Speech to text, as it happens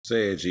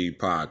Said G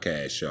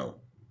Podcast Show,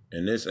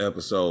 and this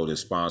episode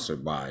is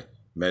sponsored by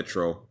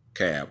Metro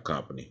Cab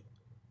Company.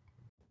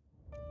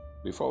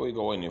 Before we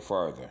go any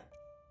further,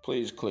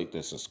 please click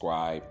the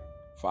subscribe,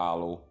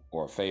 follow,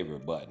 or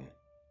favorite button.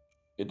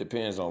 It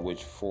depends on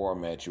which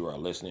format you are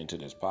listening to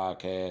this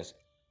podcast,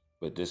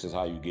 but this is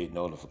how you get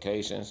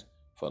notifications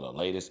for the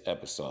latest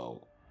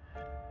episode.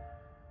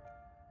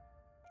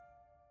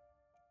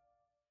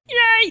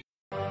 Yay!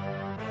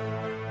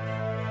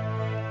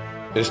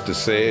 It's the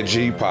Said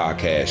G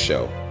Podcast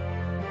Show.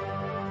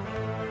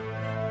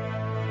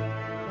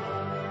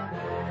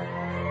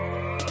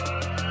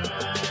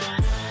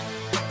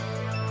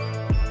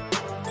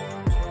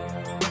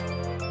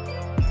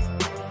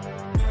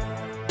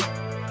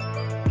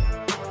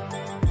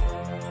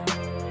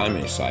 I'm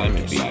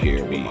excited to be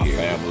here with my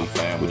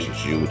family, which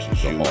is you,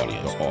 the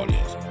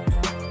audience.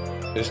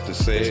 It's the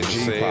Said G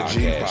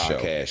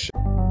Podcast Show.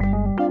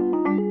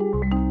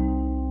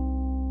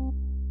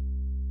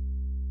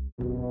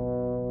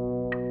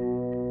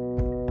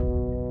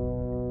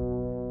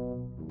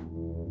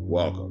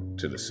 Welcome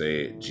to the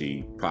Said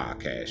G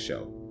Podcast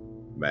Show.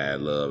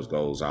 Mad loves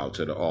goes out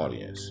to the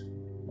audience.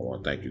 I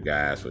want to thank you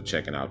guys for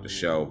checking out the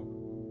show.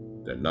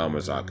 The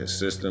numbers are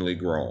consistently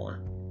growing,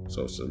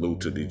 so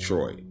salute to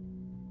Detroit,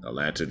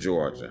 Atlanta,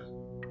 Georgia,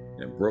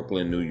 and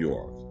Brooklyn, New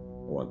York.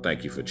 I want to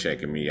thank you for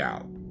checking me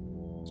out.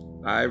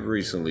 I've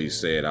recently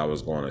said I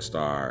was going to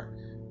start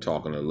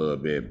talking a little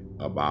bit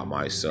about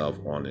myself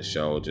on the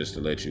show, just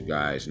to let you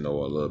guys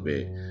know a little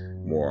bit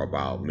more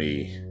about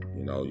me.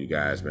 You know, you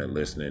guys been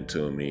listening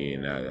to me,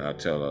 and I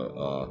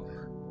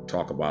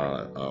talk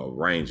about a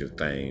range of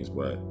things,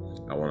 but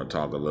I want to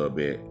talk a little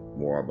bit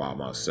more about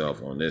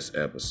myself on this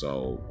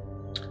episode.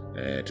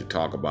 And to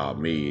talk about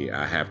me,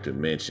 I have to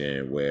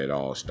mention where it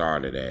all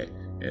started at,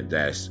 and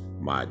that's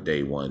my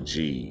Day One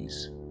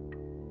G's.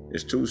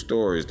 There's two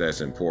stories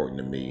that's important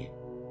to me,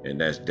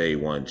 and that's Day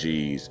One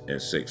G's and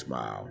 6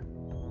 Mile.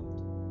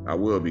 I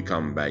will be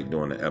coming back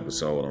doing an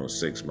episode on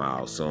 6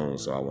 Mile soon,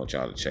 so I want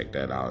y'all to check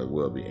that out. It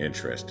will be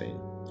interesting.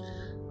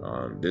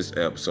 This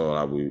episode,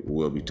 I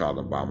will be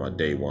talking about my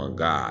Day One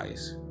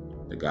guys,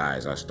 the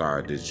guys I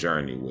started this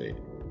journey with.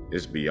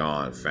 It's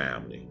beyond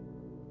family.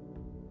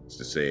 It's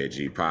the Said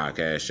G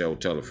Podcast Show.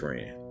 Tell a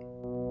friend.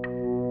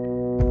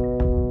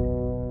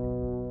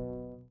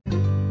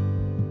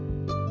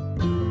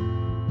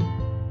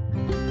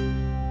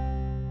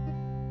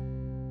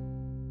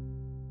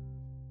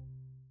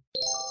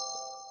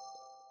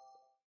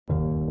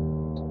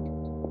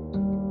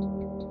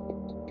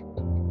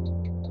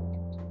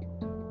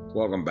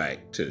 Welcome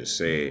back to the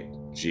Said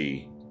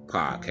G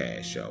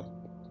Podcast Show.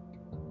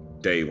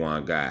 Day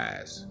One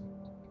Guys,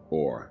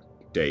 or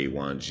Day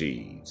One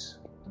G's.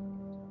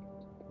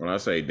 When I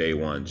say Day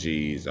One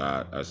G's,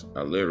 I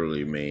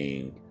literally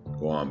mean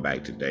going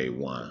back to day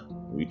one.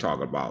 We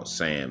talk about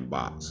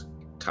sandbox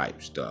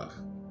type stuff.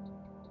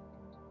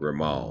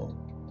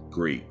 Ramon,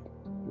 Greek,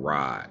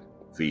 Rod,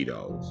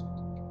 Vito's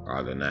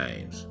are the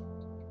names.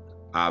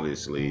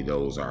 Obviously,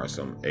 those are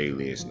some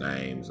alias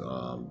names,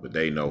 but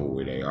they know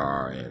who they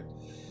are, and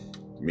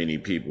many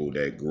people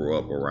that grew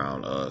up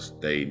around us,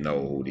 they know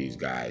who these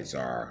guys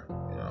are.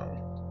 You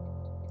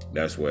know,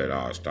 that's where it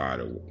all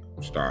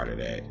started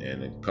at.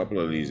 And a couple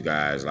of these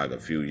guys, like a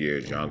few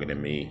years younger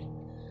than me.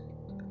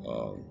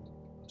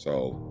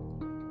 So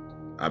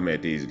I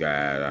met these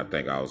guys, I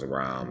think I was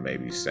around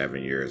maybe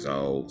 7 years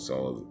old.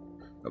 So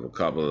a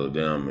couple of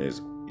them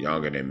is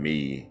younger than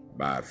me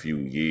by a few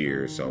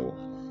years. So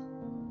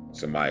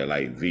somebody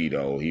like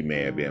Vito, he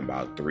may have been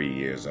about 3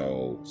 years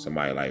old.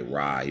 Somebody like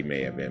Rod, he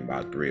may have been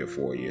about 3 or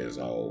 4 years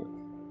old.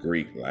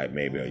 Greek, like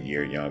maybe a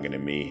year younger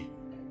than me.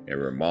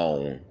 And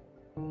Ramon,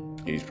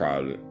 he's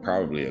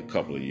probably a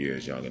couple of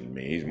years younger than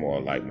me. He's more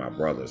like my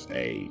brother's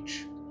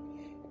age.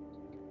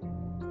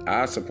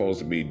 I was supposed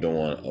to be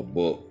doing a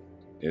book.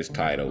 It's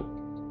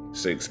titled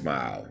 6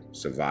 Mile,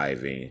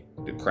 Surviving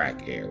the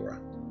Crack Era.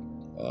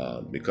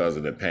 Because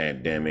of the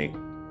pandemic,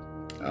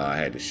 I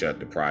had to shut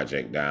the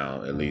project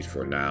down, at least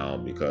for now,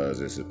 because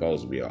it's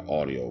supposed to be an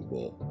audio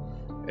book.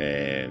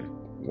 And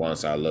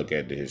once I look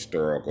at the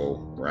historical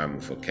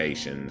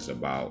ramifications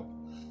about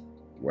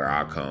where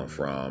I come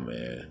from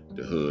and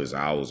the hoods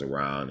I was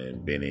around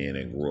and been in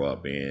and grew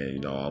up in, you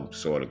know, I'm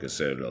sort of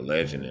considered a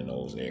legend in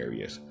those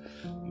areas.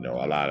 You know,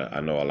 I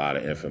know a lot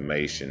of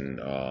information,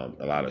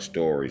 a lot of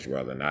stories,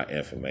 rather, not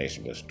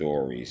information, but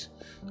stories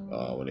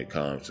when it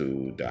comes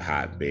to the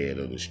hotbed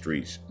of the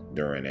streets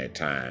during that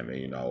time. And,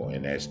 you know,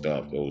 and that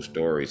stuff, those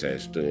stories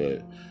have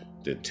stood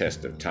the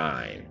test of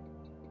time.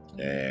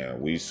 And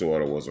we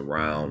sort of was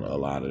around a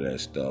lot of that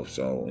stuff,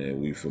 so,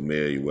 and we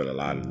familiar with a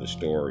lot of the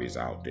stories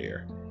out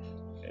there,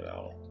 you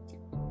know.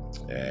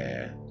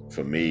 And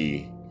for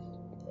me,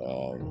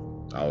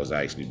 I was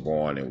actually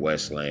born in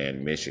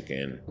Westland,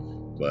 Michigan,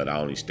 but I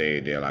only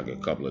stayed there like a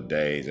couple of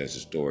days. As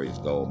the stories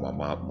go, my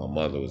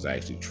mother was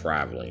actually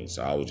traveling,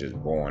 so I was just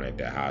born at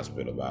that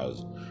hospital, but I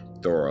was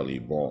thoroughly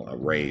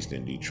raised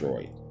in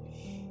Detroit.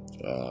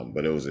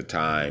 But it was a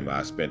time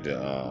I spent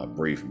a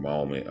brief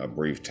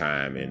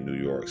time in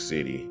New York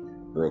City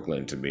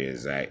Brooklyn to be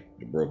exact,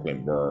 the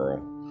Brooklyn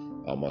borough.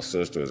 My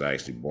sister was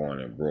actually born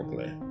in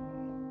Brooklyn,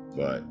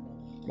 but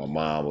my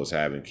mom was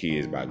having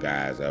kids by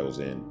guys that was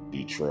in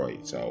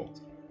Detroit. So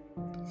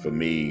for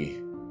me,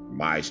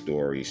 my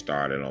story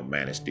started on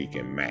Manistee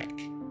and Mac.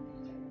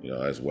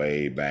 That's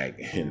way back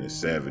in the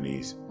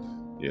 70s.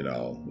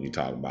 You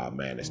talk about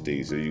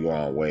Manistee. So you go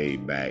on way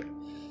back.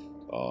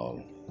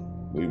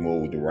 We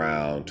moved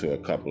around to a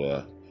couple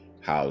of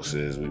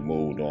houses. We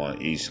moved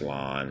on East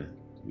Lawn.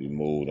 We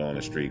moved on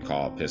a street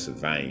called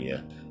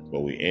Pennsylvania,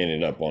 but we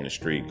ended up on a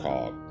street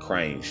called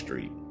Crane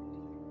Street.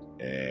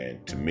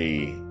 And to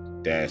me,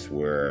 that's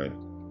where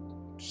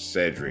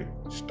Cedric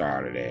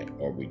started at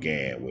or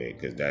began with,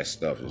 because that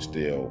stuff is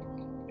still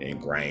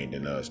ingrained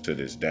in us to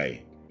this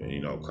day.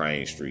 And,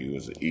 Crane Street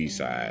was the east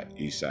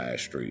side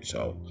street.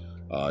 So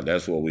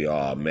that's where we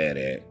all met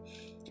at.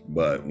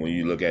 But when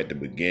you look at the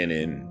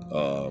beginning,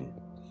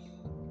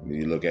 when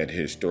you look at the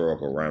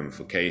historical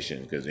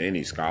ramification, because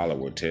any scholar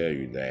will tell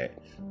you that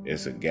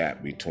it's a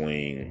gap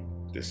between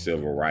the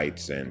civil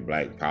rights and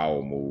Black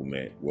Power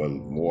movement, well,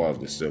 more of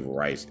the civil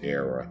rights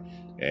era,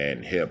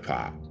 and hip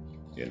hop.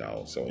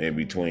 So in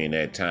between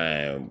that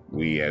time,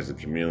 we as a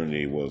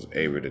community was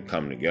able to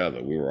come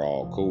together. We were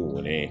all cool,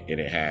 and it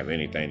didn't have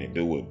anything to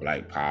do with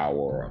Black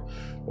Power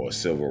or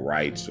civil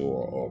rights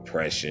or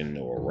oppression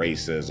or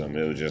racism.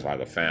 It was just like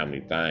a family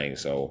thing.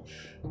 So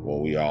when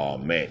we all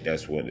met,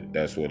 that's what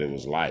it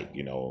was like.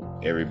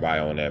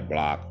 Everybody on that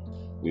block,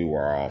 we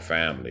were all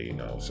family.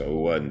 So it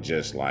wasn't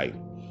just like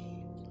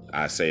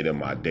I say them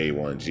my day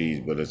one G's,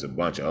 but it's a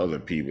bunch of other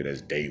people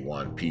that's day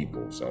one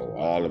people. So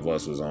all of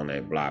us was on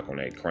that block, on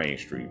that Crane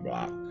Street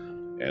block.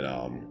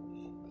 And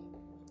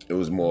it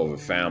was more of a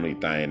family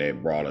thing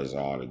that brought us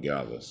all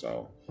together.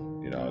 So,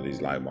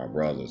 these like my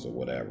brothers or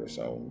whatever.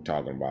 So I'm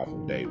talking about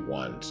from day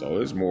one.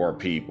 So it's more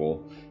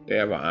people. They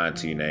have an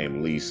auntie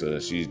named Lisa.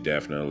 She's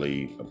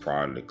definitely a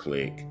part of the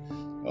clique.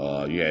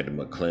 You had the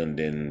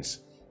McClendons,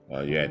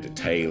 you had the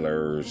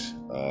Taylors,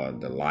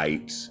 the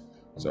Lights.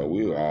 So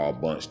we were all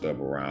bunched up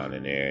around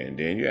in there. And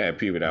then you had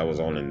people that was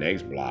on the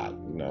next block,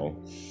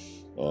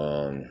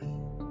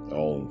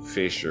 on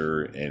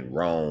Fisher and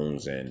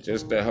Rones and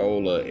just that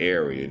whole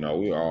area.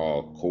 We were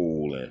all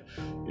cool, and,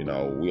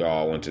 we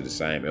all went to the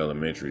same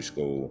elementary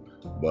school.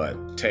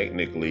 But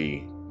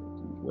technically,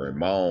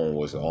 Ramon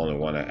was the only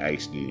one that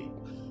actually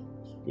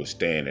was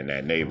staying in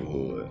that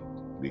neighborhood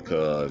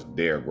because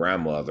their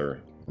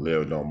grandmother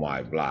lived on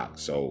my block.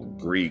 So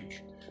Greek,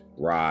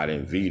 Rod,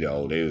 and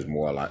Vito, they was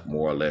more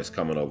or less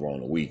coming over on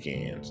the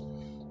weekends.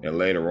 And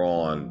later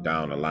on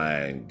down the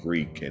line,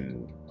 Greek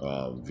and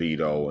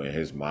Vito and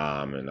his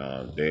mom, and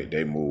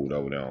they moved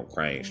over there on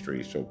Crane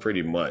Street. So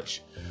pretty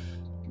much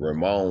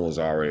Ramon was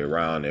already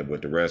around there,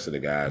 but the rest of the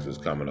guys was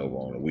coming over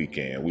on the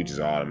weekend. We just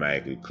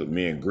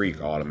me and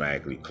Greek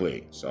automatically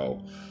clicked.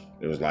 So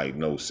it was like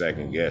no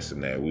second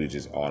guessing that. We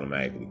just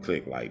automatically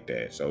click like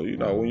that. So,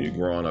 when you're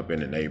growing up in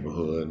the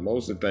neighborhood,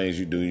 most of the things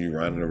you do, you're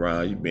running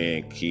around, you're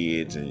being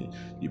kids, and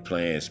you're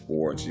playing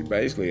sports. You're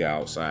basically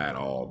outside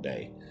all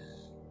day.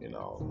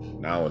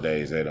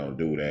 Nowadays they don't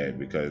do that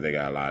because they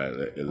got a lot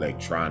of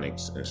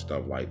electronics and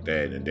stuff like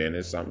that. And then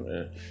it's some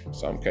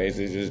cases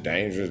it's just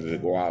dangerous to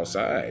go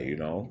outside,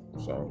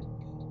 So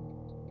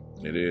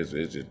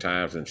it's just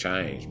times and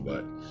change.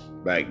 But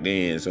back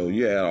then, so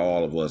you had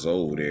all of us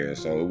over there.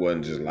 So it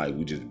wasn't just like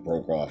we just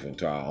broke off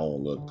into our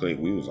own little clique.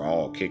 We was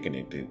all kicking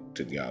it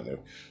together.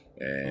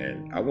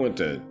 And I went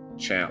to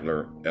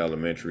Chandler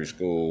Elementary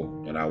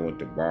School and I went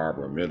to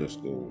Barbara Middle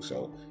School.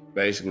 So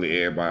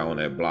basically everybody on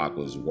that block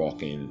was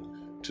walking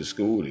to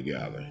school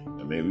together.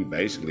 I mean, we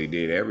basically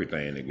did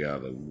everything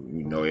together.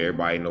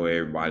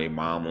 Everybody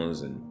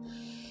mamas, and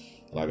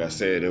like I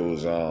said, it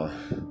was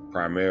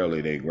primarily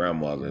their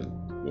grandmother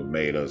what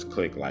made us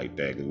click like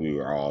that, because we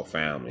were all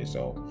family.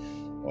 So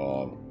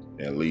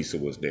and Lisa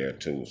was there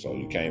too, so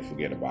you can't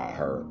forget about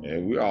her.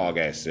 And we all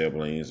got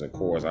siblings. Of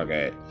course, I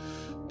got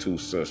 2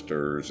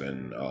 sisters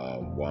and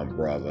one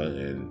brother,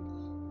 and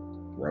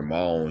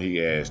Ramon, he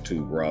has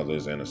 2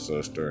 brothers and a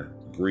sister.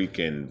 Greek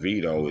and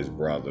Vito is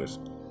brothers,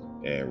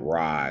 and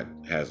Rod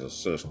has a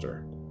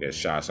sister. That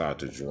shouts out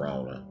to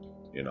Jerona,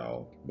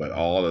 But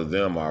all of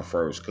them are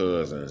first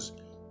cousins.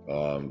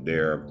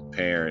 Their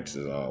parents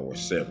were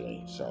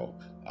siblings, so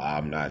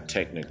I'm not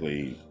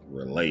technically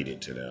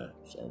related to them.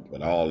 So,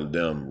 but all of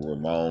them,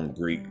 Ramon,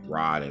 Greek,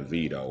 Rod, and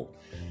Vito,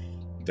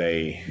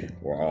 they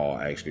were all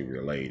actually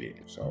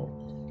related. So,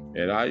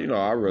 and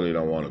I really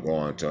don't want to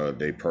go into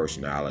their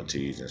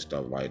personalities and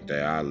stuff like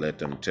that. I let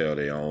them tell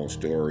their own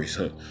stories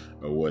of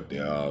what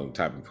the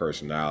type of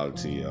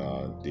personality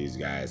these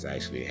guys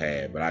actually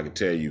had. But I can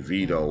tell you,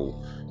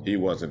 Vito, he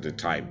wasn't the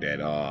type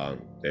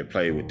that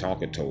played with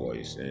talking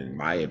toys. In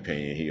my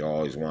opinion, he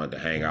always wanted to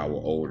hang out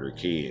with older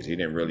kids. He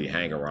didn't really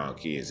hang around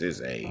kids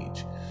his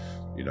age.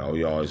 He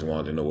always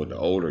wanted to know what the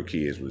older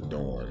kids was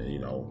doing.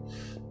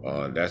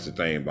 That's the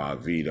thing about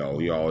Vito.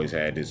 He always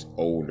had this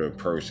older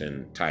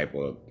person type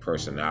of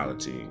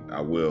personality.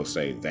 I will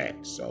say that.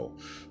 So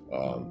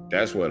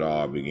That's what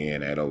all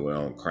began at over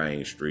on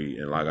Crane Street.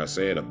 And like I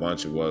said, a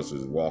bunch of us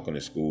was walking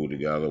to school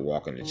together,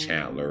 walking to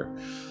Chandler,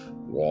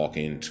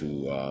 walking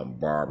to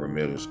Barber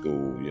Middle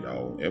School,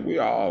 and we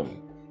all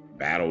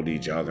battled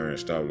each other and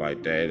stuff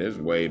like that. It's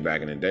way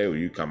back in the day when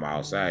you come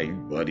outside, you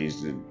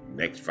buddies the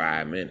next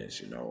 5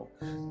 minutes,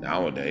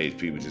 Nowadays,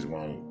 people just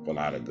want to pull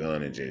out a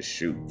gun and just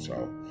shoot.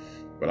 So,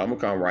 but I'm going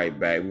to come right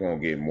back. We're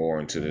going to get more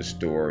into the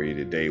story,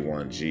 the Day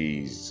One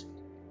G's.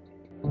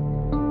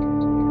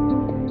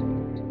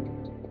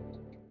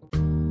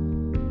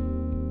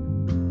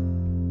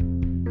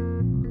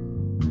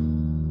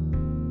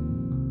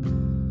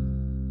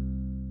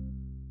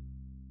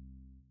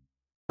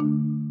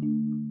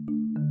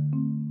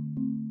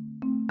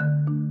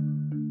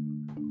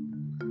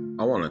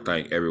 I want to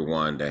thank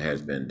everyone that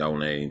has been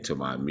donating to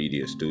my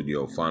media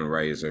studio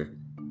fundraiser.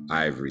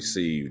 I've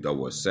received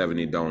over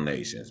 70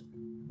 donations,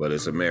 but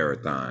it's a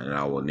marathon and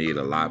I will need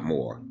a lot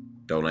more.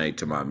 Donate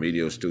to my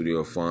media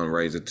studio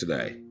fundraiser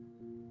today.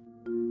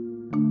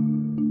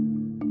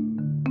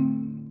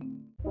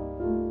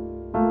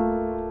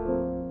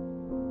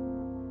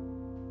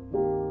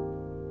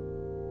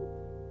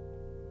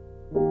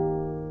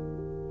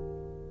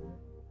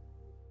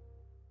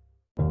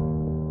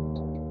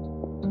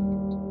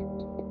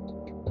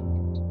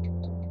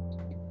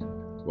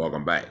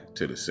 Welcome back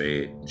to the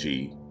Said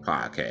G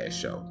Podcast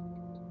Show.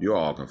 You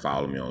all can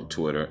follow me on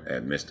Twitter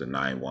at Mr.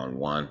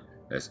 911.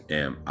 That's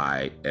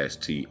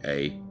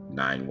MISTA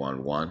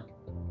 911.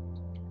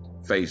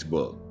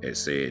 Facebook at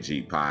Said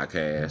G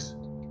Podcast.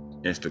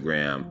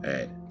 Instagram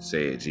at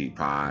Said G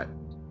Pod.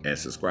 And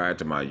subscribe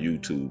to my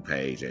YouTube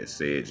page at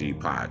Said G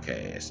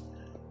Podcast.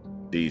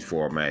 These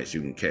formats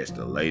you can catch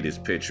the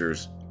latest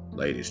pictures,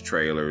 latest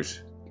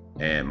trailers,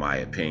 and my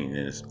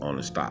opinions on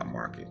the stock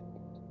market.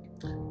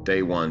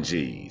 Day One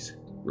G's,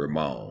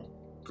 Ramon,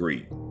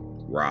 Greek,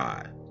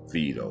 Rod,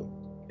 Vito,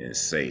 and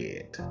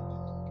Said.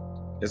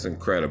 It's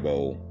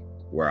incredible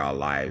where our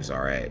lives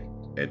are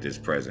at this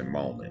present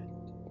moment.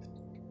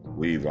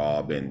 We've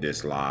all been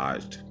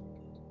dislodged.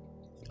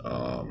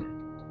 I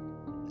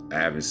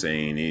haven't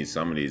seen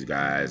some of these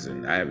guys,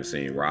 and I haven't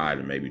seen Rod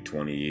in maybe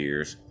 20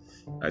 years.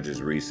 I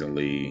just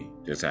recently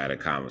had a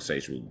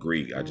conversation with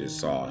Greek. I just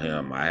saw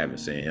him. I haven't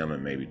seen him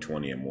in maybe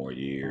 20 or more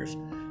years.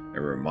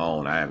 And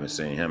Ramon, I haven't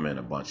seen him in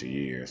a bunch of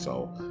years.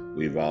 So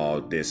we've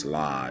all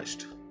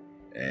dislodged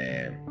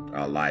and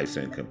our lives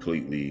in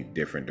completely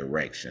different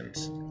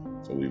directions.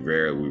 So we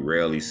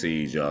rarely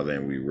see each other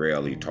and we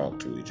rarely talk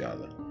to each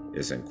other.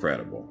 It's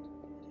incredible.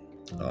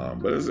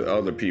 But there's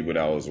other people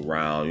that was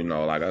around,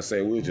 like I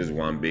said, we're just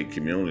one big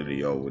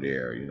community over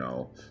there,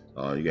 You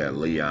got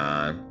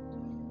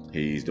Leon.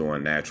 He's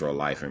doing natural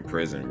life in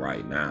prison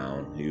right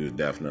now. He was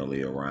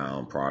definitely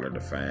around, part of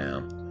the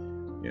fam,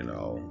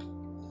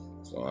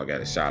 So I got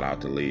a shout out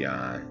to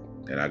Leon,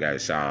 and I got a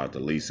shout out to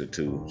Lisa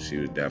too. She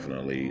was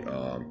definitely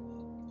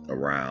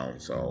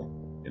around. So,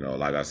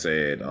 like I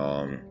said,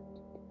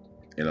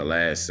 in the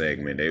last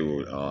segment, they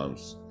were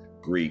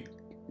Greek,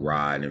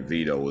 Rod, and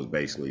Vito was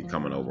basically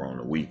coming over on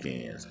the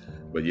weekends.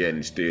 But yet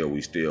and still, we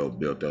still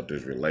built up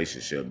this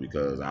relationship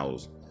because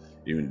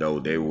even though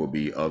there would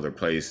be other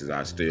places,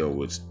 I still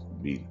would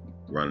be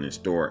running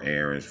store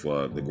errands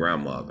for the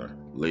grandmother,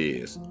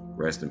 Liz.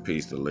 Rest in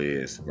peace to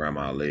Liz,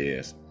 Grandma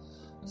Liz.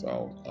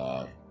 So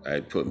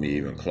that put me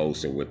even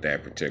closer with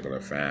that particular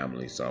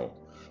family. So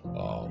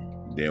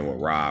then when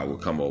Rod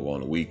would come over on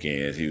the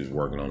weekends, he was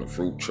working on the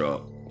fruit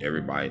truck.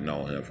 Everybody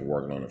know him for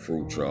working on the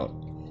fruit truck.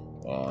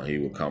 He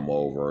would come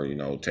over,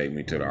 take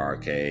me to the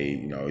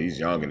arcade. He's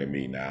younger than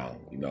me now.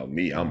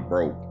 Me, I'm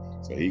broke.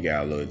 So he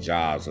got a little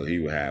job, so he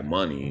would have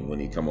money when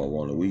he come over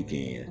on the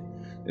weekend.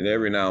 And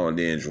every now and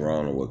then,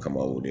 Jerona would come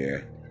over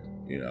there,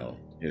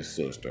 his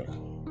sister.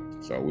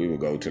 So we would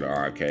go to the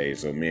arcade.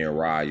 So me and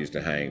Rod used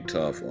to hang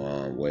tough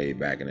way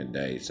back in the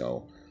day.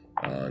 So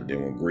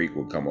then when Greek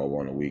would come over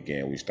on the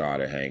weekend, we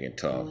started hanging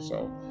tough.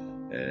 So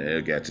and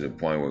it got to the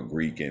point where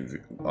Greek and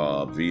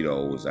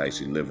Vito was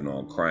actually living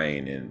on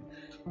Crane, and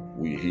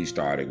he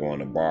started going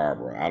to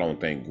Barber. I don't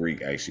think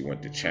Greek actually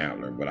went to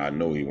Chandler, but I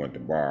know he went to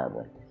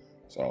Barber.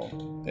 So,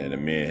 and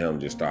then me and him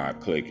just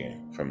started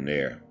clicking from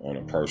there on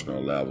a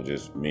personal level,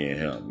 just me and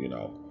him,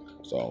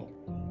 So,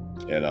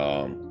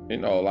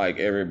 and like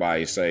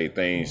everybody say,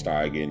 things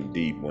started getting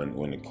deep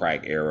when the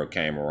crack era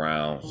came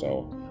around.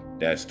 So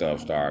that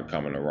stuff started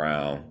coming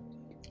around,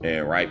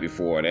 and right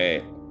before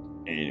that,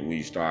 and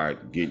we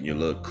start getting your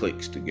little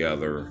cliques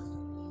together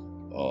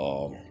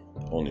on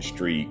the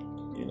street.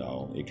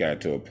 It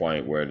got to a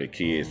point where the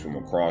kids from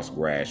across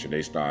Gratiot,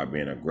 they started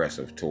being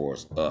aggressive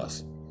towards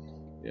us.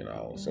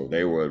 So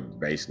they were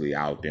basically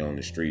out there on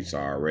the streets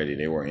already.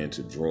 They were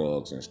into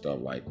drugs and stuff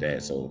like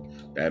that. So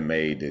that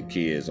made the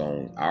kids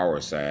on our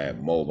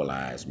side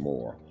mobilize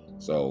more.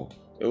 So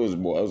it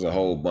was a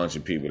whole bunch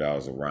of people that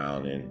was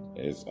around, and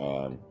it's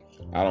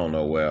I don't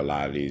know where a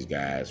lot of these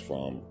guys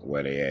from,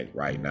 where they at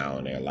right now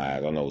in their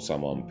lives. I know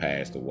some of them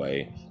passed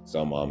away.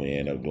 Some of them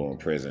end up doing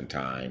prison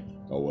time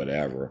or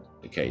whatever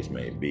the case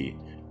may be.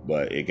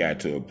 But it got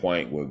to a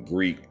point where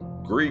Greek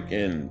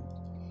and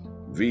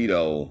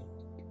Vito,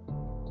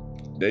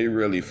 they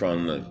really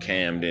from the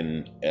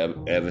Camden,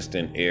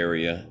 Evanston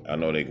area. I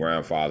know their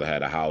grandfather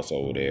had a house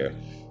over there.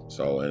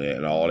 So,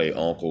 and all their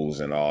uncles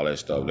and all that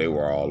stuff, they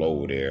were all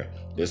over there.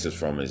 This is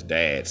from his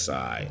dad's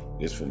side.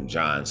 This is from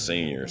John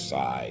Sr.'s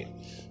side.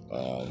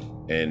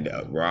 And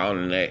around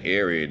in that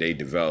area, they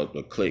developed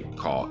a clique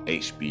called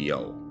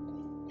HBO.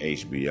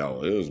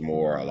 HBO. It was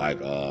more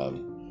like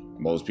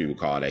most people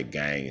call that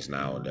gangs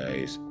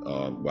nowadays.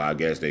 Well, I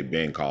guess they've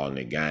been calling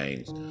it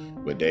gangs,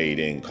 but they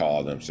didn't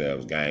call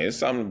themselves gangs. It's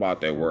something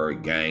about that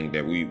word gang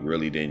that we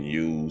really didn't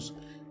use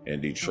in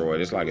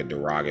Detroit. It's like a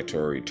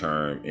derogatory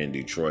term in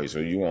Detroit. So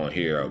you won't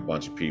hear a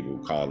bunch of people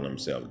calling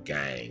themselves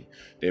gang.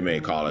 They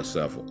may call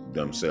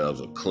themselves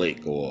a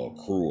clique or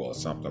a crew or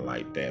something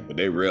like that, but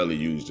they rarely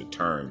use the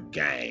term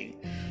gang.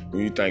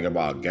 When you think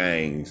about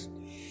gangs,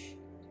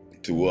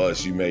 to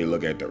us, you may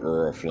look at the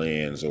Earl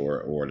Flynn's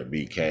or the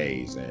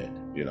BKs,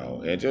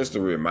 and just to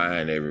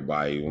remind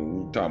everybody,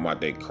 when we talk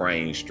about that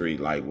Crane Street,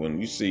 like when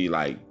you see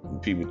like when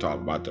people talk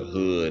about the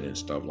hood and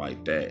stuff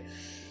like that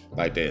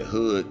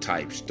hood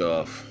type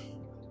stuff,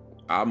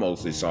 I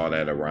mostly saw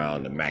that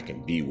around the Mack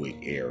and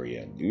Bewick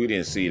area. We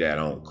didn't see that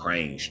on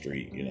Crane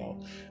Street,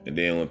 And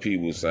then when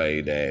people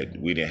say that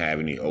we didn't have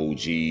any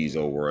OGs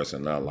over us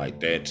and nothing like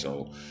that,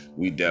 so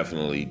we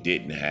definitely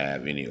didn't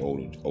have any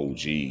older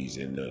OGs.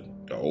 And the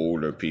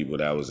older people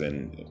that was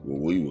in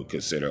what we would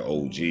consider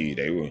OG,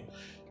 they were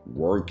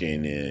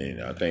working,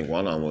 and I think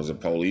one of them was a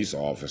police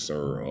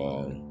officer,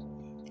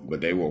 but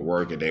they were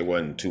working. They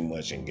wasn't too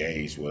much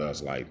engaged with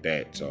us like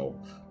that, so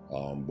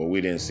but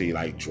we didn't see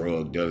like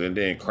drug dealers, and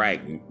then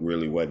crack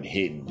really wasn't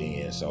hitting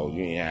then, so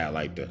you didn't have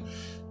like the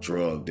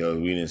drug dealers.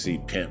 We didn't see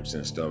pimps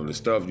and stuff. The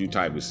stuff you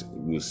type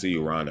would see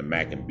around the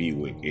Mack and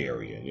Bewick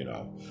area,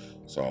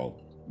 So,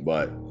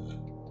 but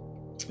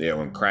yeah,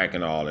 when crack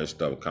and all that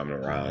stuff coming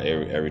around,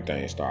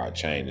 everything started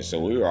changing. So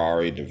we were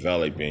already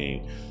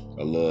developing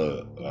a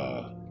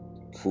little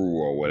crew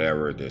or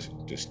whatever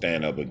to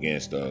stand up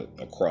against the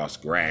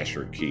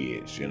cross-grasher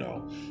kids,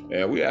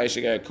 And we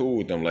actually got cool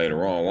with them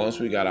later on. Once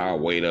we got our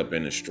weight up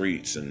in the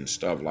streets and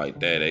stuff like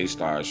that, they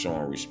started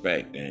showing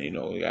respect, and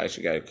we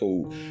actually got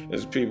cool.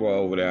 There's people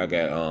over there I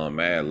got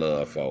mad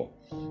love for.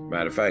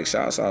 Matter of fact,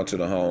 shouts out to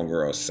the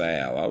homegirl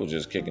Sal. I was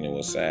just kicking it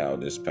with Sal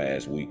this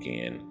past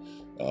weekend.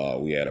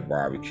 We had a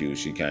barbecue.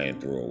 She came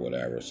through or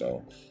whatever,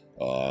 so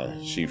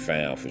she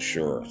found for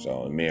sure.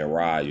 So me and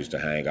Rod used to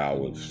hang out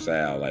with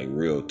Sal like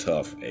real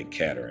tough at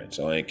Kettering.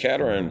 So and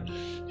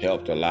Kettering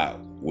helped a lot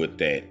with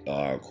that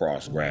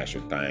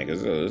cross-grasher thing,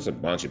 because there's a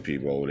bunch of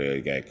people over there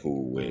that got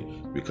cool with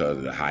because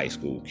of the high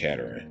school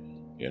Kettering,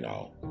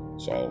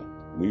 So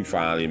we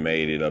finally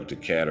made it up to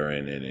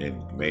Kettering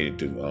and made it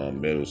to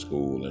middle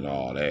school and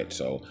all that.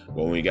 So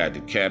when we got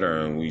to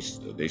Kettering,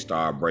 they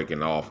started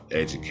breaking off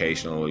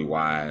educationally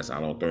wise.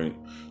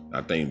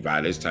 I think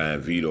by this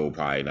time Vito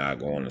probably not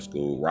going to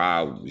school.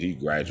 Rob, he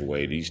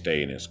graduated, he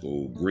stayed in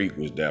school. Greek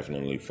was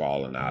definitely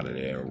falling out of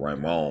there.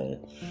 Ramon,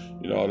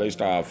 they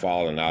started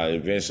falling out.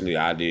 Eventually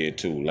I did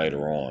too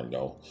later on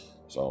though.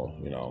 So,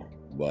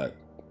 but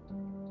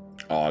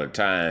all the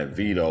time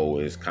Vito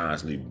is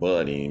constantly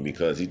budding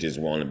because he just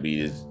wanted to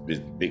be this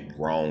big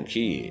grown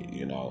kid,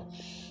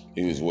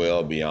 He was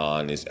well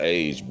beyond his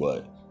age,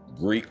 but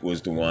Greek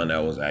was the one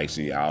that was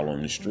actually out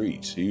on the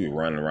streets. He was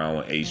running around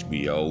with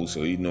HBO,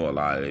 so he knew a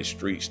lot of that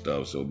street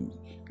stuff. So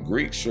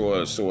Greek sort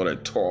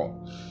of taught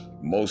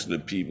most of the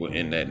people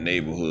in that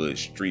neighborhood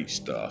street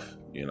stuff,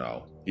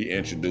 He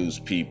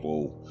introduced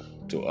people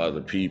to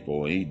other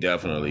people, and he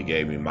definitely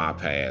gave me my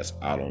pass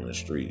out on the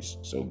streets.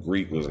 So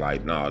Greek was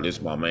like, "No, this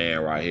my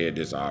man right here,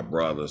 this our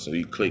brother." So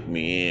he clicked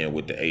me in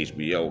with the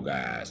HBO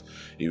guys,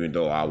 even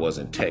though I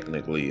wasn't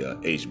technically a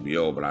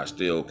HBO, but I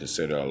still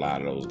consider a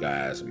lot of those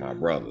guys my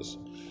brothers.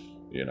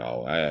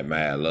 I had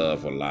mad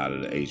love for a lot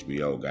of the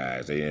HBO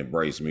guys. They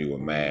embraced me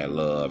with mad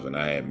love, and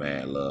I had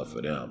mad love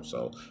for them.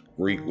 So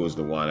Greek was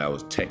the one that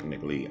was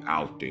technically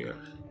out there,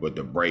 but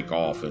to break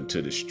off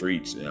into the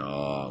streets,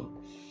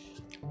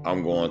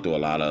 I'm going through a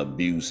lot of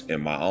abuse in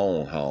my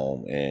own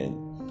home,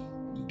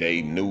 and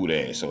they knew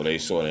that, so they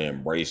sort of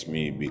embraced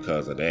me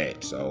because of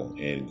that. So,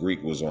 and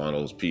Greek was one of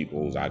those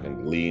people I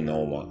can lean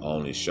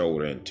on his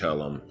shoulder and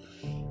tell him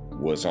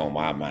what's on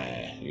my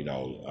mind,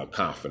 a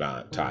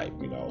confidant type.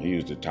 He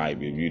was the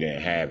type, if you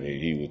didn't have it,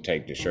 he would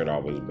take the shirt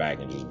off his back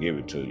and just give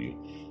it to you.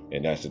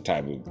 And that's the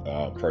type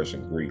of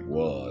person Greek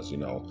was,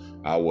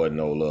 I wasn't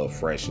no little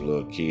fresh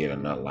little kid or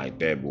nothing like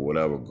that, but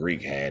whatever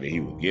Greek had,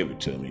 he would give it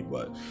to me.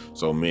 But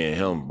so me and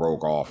him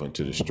broke off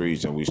into the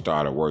streets, and we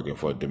started working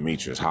for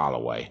Demetrius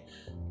Holloway.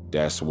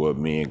 That's what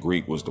me and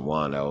Greek was the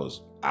one that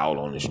was out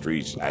on the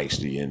streets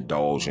actually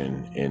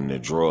indulging in the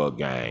drug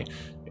gang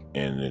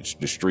and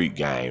the street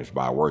games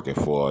by working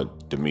for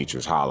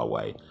Demetrius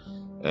Holloway.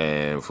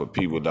 And for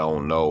people who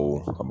don't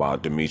know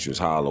about Demetrius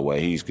Holloway,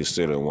 he's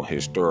considered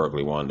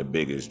historically one of the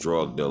biggest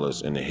drug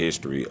dealers in the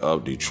history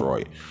of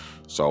Detroit.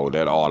 So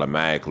that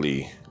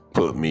automatically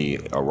put me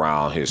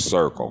around his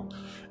circle.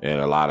 and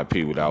a lot of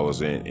people that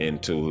was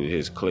into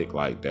his clique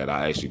like that,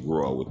 I actually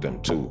grew up with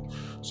them too.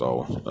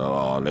 So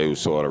they were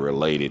sort of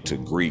related to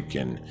Greek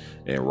and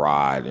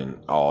Rod and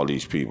all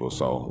these people.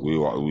 So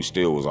we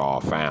still was all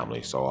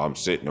family. So I'm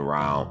sitting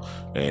around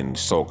and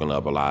soaking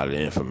up a lot of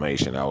the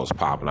information that was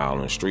popping out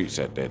on the streets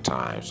at that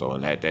time. So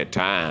and at that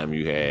time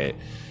you had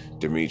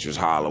Demetrius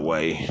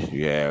Holloway,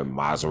 you had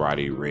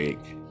Maserati Rick,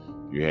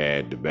 you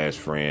had the Best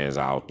Friends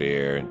out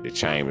there, the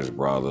Chambers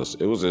Brothers.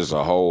 It was just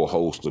a whole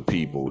host of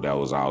people that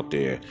was out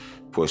there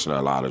pushing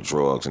a lot of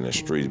drugs in the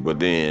streets. But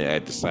then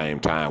at the same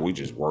time, we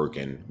just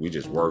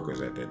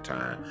workers at that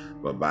time.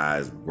 But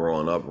by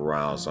growing up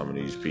around some of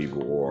these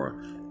people or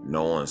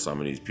knowing some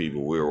of these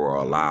people, we were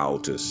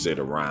allowed to sit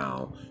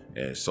around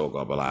and soak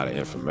up a lot of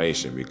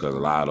information, because a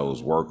lot of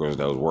those workers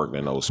that was working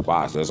in those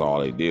spots, that's all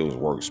they did was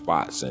work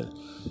spots and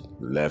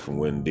left and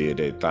went and did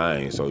their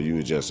thing. So you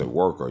was just a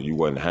worker. You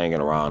wasn't hanging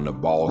around the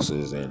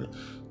bosses and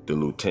the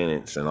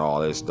lieutenants and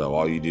all that stuff.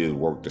 All you did was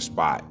work the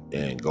spot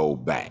and go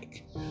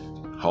back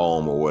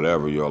home or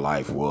whatever your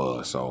life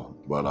was. So,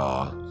 but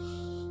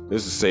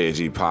this is Said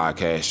G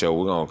Podcast Show.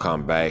 We're gonna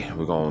come back.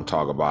 We're gonna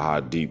talk about how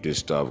deep this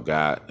stuff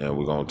got, and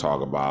I'm gonna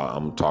talk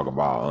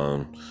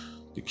about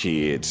the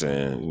kids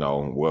and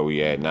where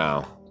we at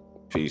now.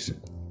 Peace.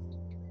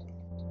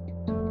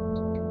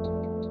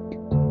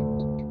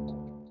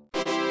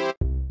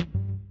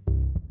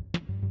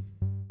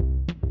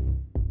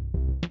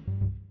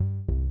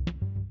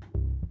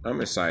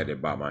 I'm excited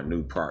about my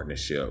new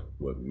partnership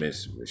with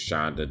Miss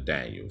Rashonda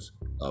Daniels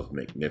of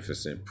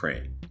Magnificent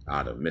Print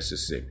out of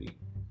Mississippi.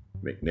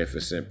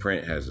 Magnificent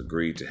Print has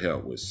agreed to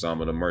help with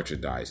some of the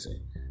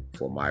merchandising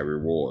for my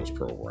rewards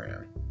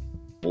program.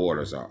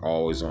 Orders are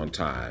always on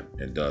time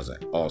and does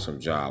an awesome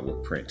job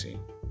with printing.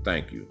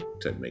 Thank you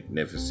to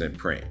Magnificent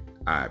Print.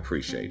 I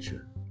appreciate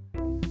you.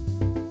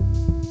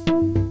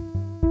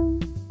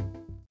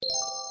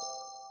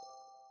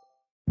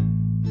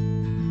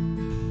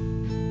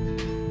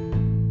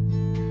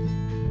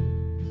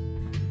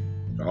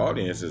 The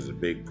audience is a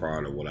big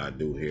part of what I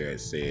do here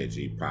at Said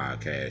G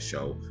Podcast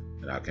Show,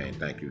 and I can't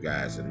thank you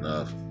guys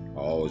enough. I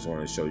always want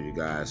to show you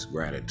guys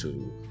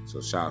gratitude. So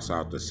shouts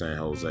out to San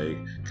Jose,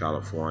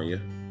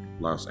 California.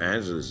 Los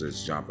Angeles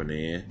is jumping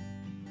in.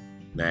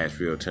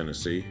 Nashville,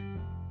 Tennessee.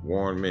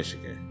 Warren,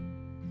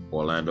 Michigan.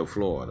 Orlando,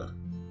 Florida.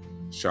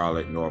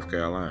 Charlotte, North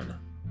Carolina.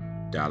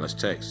 Dallas,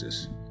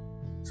 Texas.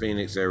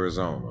 Phoenix,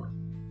 Arizona.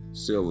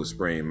 Silver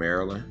Spring,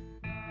 Maryland.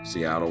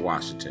 Seattle,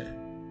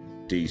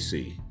 Washington.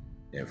 DC.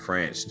 And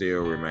France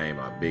still remain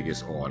my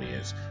biggest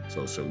audience.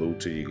 So salute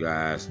to you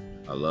guys.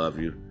 I love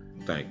you.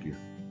 Thank you.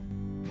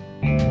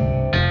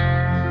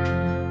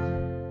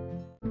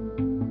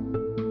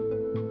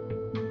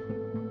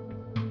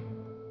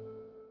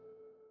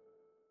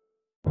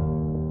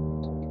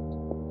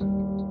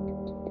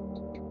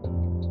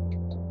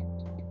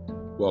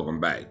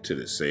 Welcome back to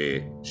the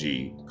Said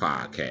G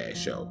Podcast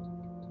Show.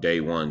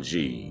 Day one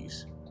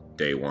G's,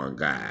 day one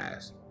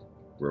guys.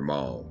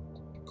 Ramon,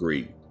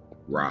 Greek,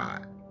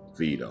 Rod,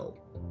 Vito,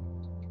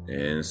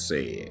 and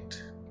Said.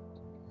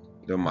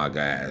 They're my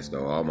guys,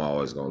 though. I'm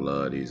always gonna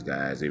love these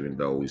guys, even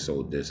though we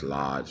so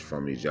dislodged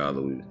from each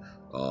other.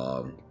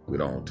 We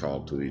don't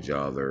talk to each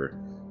other.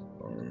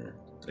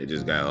 They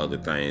just got other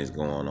things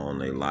going on in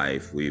their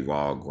life. We've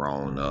all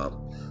grown up.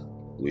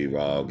 We've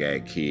all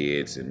got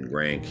kids and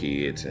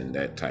grandkids and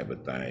that type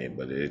of thing,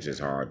 but it's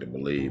just hard to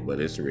believe. But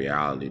it's a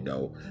reality,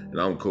 though, and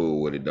I'm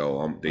cool with it,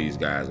 though. These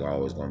guys are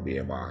always gonna be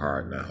in my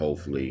heart, and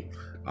hopefully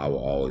I will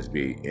always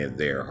be in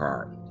their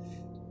heart.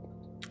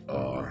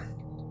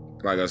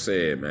 Like I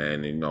said,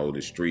 man,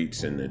 the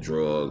streets and the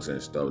drugs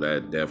and stuff,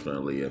 that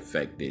definitely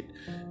affected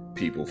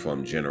people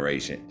from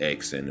Generation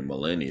X and the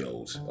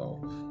millennials.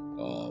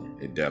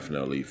 It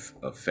definitely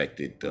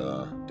affected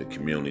the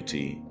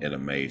community in a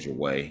major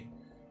way.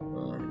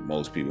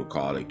 Most people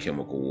call it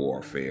chemical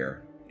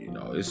warfare.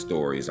 There's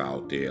stories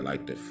out there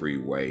like the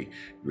Freeway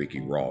Ricky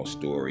Ross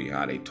story,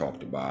 how they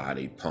talked about how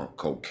they pumped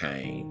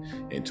cocaine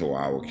into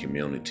our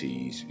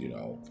communities.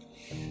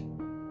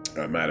 As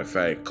a matter of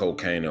fact,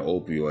 cocaine and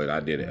opioid, I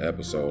did an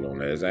episode on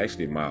that. It's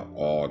actually my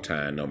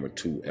all-time number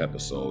 2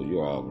 episode. You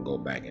all can go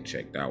back and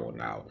check that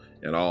one out.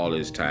 And all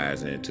this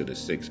ties into the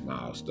 6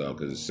 Mile stuff,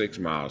 because the 6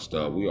 Mile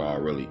stuff, we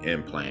are really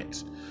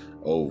implants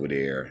over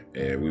there,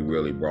 and we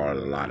really brought a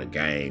lot of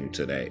game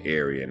to that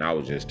area. And I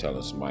was just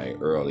telling somebody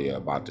earlier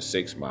about the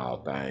 6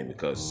 Mile thing,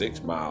 because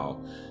 6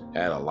 Mile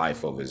had a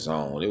life of its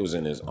own. It was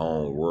in its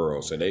own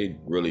world, so they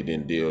really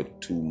didn't deal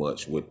too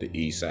much with the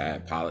East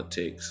Side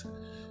politics.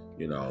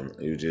 It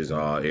was just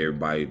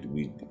everybody,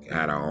 we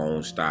had our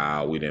own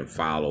style. We didn't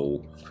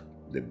follow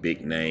the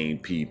big name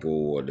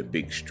people or the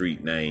big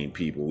street name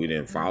people. We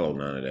didn't follow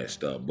none of that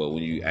stuff. But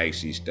when you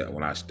actually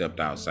when I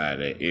stepped outside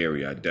that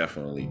area, I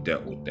definitely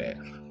dealt with that.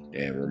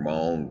 And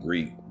Ramon,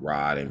 Greek,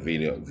 Rod, and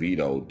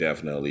Vito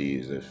definitely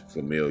is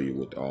familiar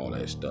with all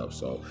that stuff.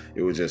 So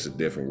it was just a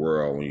different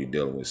world when you're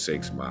dealing with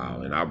 6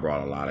 Mile. And I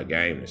brought a lot of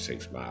game to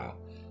 6 Mile.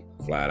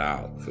 Flat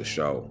out, for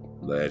sure.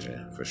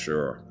 Legend, for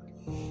sure.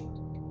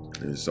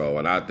 And so,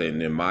 and I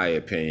think, in my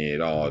opinion,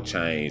 it all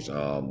changed.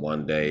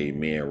 One day,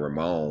 me and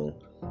Ramon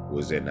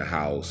was in the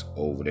house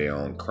over there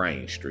on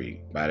Crane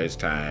Street. By this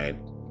time,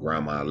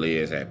 Grandma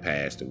Liz had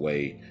passed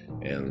away,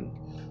 and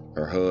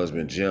her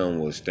husband Jim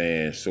was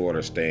staying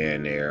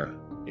there.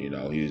 You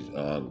know, he's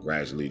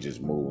gradually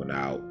just moving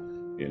out.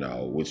 You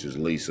know, which is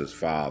Lisa's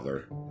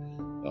father.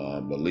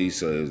 But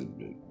Lisa is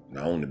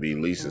known to be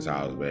Lisa's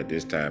house, but at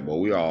this time, but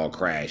we all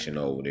crashing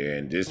over there.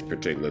 And this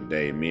particular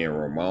day, me and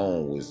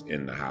Ramon was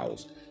in the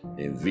house,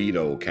 and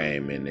Vito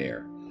came in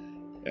there.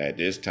 At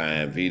this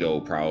time, Vito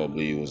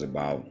probably was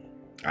about,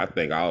 I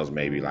think I was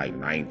maybe like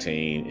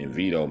 19, and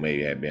Vito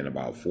maybe had been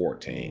about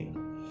 14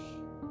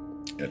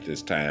 at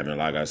this time. And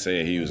like I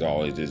said, he was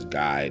always this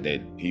guy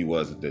that he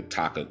wasn't the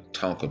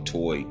Tonka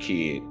toy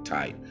kid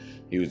type.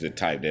 He was the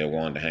type that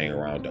wanted to hang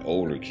around the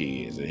older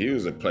kids. And he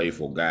was a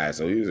playful guy,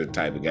 so he was the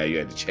type of guy you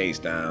had to chase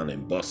down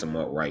and bust him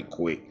up right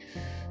quick,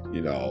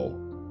 you know.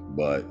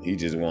 But he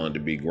just wanted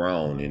to be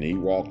grown. And he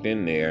walked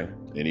in there,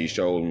 and he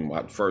showed me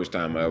the first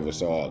time I ever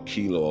saw a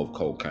kilo of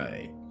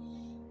cocaine.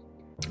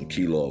 A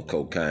kilo of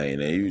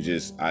cocaine. And he was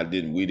just,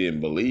 we didn't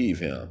believe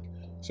him.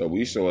 So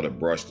we sort of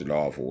brushed it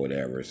off or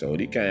whatever. So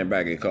he came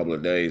back a couple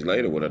of days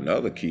later with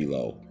another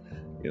kilo.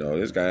 You know,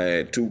 this guy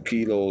had 2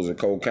 kilos of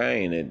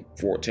cocaine at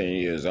 14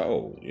 years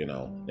old, you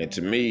know. And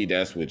to me,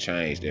 that's what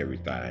changed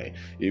everything.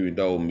 Even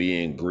though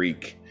me and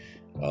Greek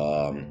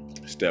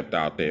stepped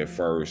out there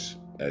first,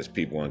 as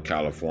people in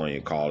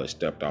California call it,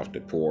 stepped off the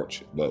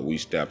porch. But we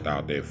stepped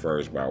out there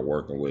first by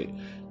working with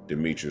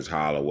Demetrius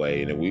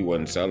Holloway. And we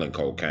wasn't selling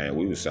cocaine.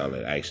 We were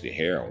selling actually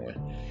heroin.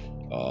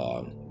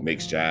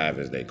 Mixed jive,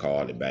 as they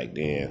called it back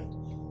then.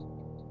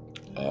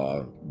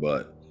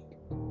 But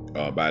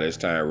by this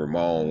time,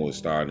 Ramon was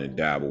starting to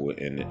dabble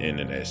in the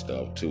internet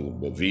stuff too.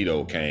 But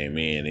Vito came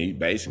in, and he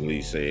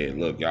basically said,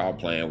 look, y'all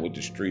playing with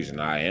the streets,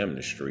 and I am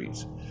the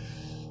streets.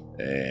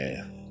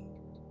 And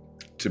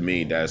to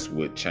me, that's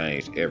what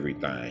changed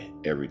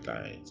everything.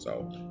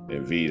 So,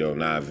 and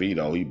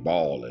Vito, he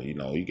balling, you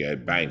know, he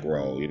got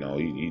bankroll, you know,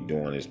 he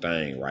doing his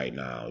thing right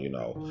now, you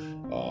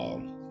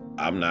know.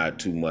 I'm not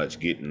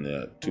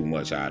getting too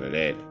much out of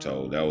that.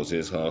 So that was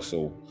his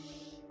hustle.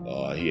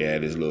 He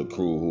had his little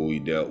crew who he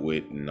dealt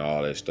with and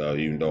all that stuff,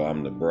 even though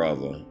I'm the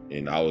brother,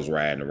 and I was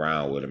riding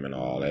around with him and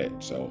all that.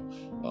 So,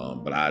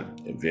 but I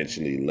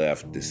eventually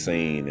left the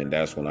scene, and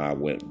that's when I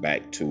went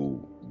back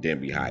to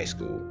Denby High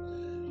School.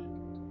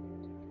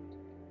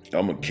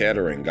 I'm a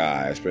Kettering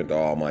guy. I spent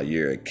all my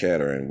year at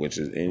Kettering, which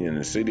is in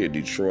the city of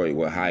Detroit.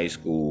 What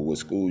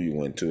school you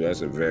went to,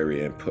 that's a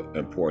very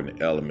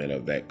important element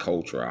of that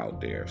culture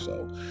out there.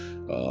 So,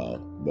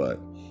 but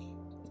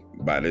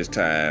by this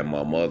time,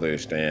 my mother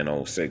is staying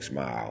on 6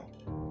 Mile.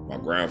 My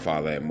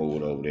grandfather had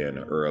moved over there in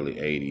the early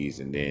 80s,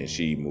 and then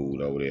she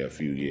moved over there a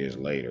few years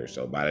later.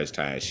 So by this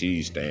time,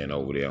 she's staying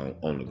over there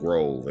on the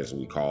Grove, as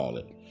we call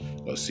it,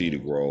 or Cedar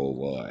Grove,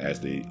 or as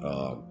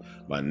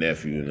my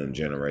nephew and them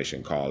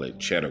generation call it,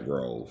 Cheddar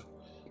Grove.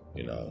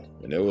 You know,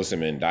 and there was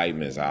some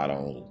indictments out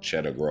on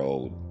Cheddar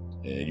Grove,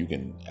 and you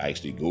can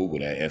actually Google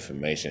that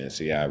information and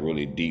see how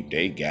really deep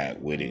they got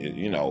with it.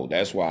 You know,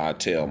 that's why I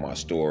tell my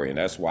story, and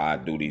that's why I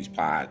do these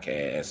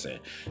podcasts,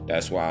 and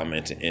that's why I'm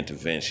into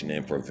intervention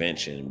and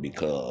prevention,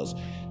 because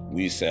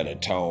we set a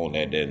tone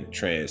that then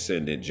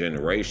transcended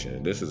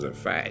generations. This is a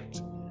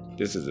fact.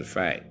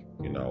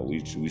 You know,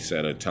 we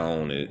set a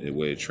tone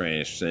where it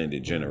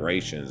transcended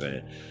generations,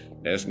 and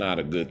that's not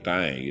a good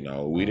thing. You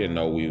know, we didn't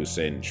know we were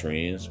setting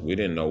trends. We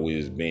didn't know we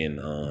was being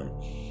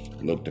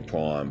looked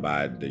upon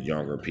by the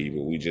younger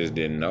people. We just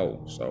didn't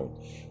know. So,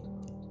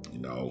 you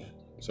know,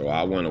 so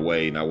I went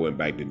away and I went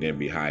back to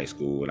Denby High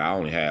School, and I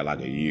only had like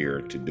a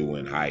year to do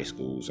in high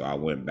school. So I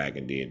went back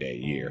and did that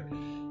year.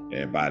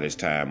 And by this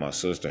time, my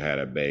sister had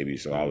a baby,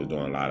 so I was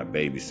doing a lot of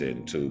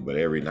babysitting too. But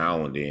every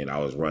now and then, I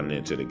was running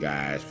into the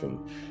guys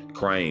from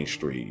Crane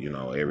Street, you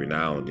know, every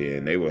now and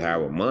then. They would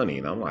have money,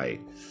 and I'm like,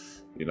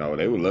 you know,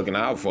 they were looking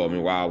out for me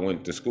while I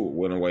went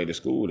away to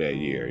school that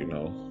year, you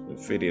know.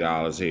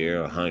 $50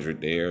 here,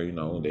 $100 there, you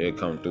know. They'll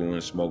come through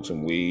and smoke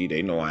some weed.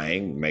 They know I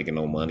ain't making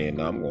no money,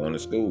 and I'm going to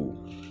school,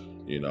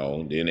 you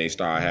know. Then they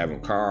start having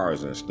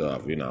cars and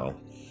stuff, you know.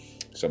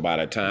 So by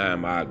the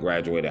time I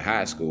graduated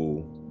high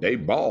school, they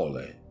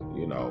balling,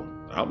 you know.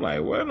 I'm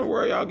like, where in the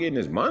world y'all getting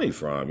this money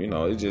from? You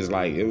know, it's just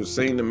like, it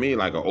seemed to me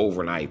like an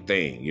overnight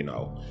thing, you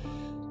know.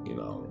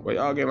 Where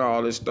y'all getting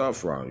all this stuff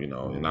from, you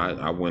know? And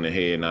I went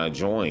ahead and I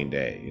joined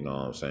that, you know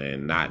what I'm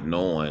saying? Not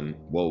knowing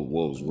what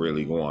was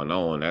really going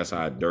on. That's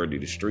how dirty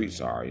the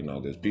streets are, you know,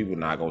 because people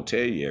not going to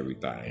tell you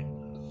everything.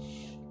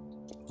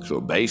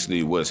 So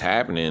basically what's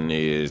happening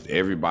is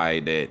everybody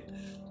that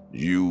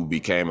you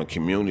became a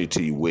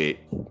community with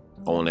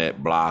on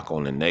that block,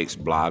 on the next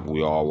block,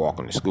 we all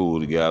walking to school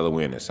together,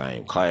 we're in the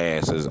same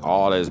classes,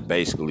 all that's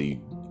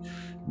basically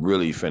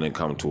really finna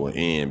come to an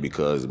end,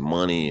 because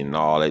money and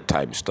all that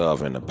type of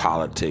stuff and the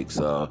politics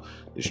of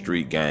the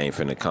street gang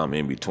finna come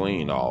in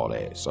between all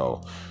that.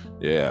 So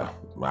yeah,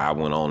 I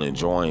went on and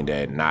joined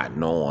that, not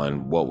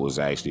knowing what was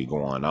actually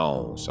going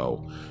on.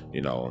 So,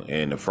 you know,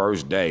 and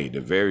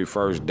the very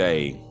first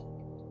day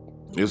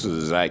This was the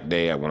exact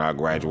day when I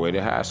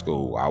graduated high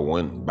school.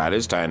 By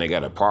this time they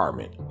got an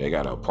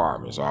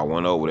apartment. So I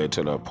went over there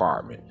to the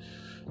apartment.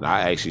 And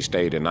I actually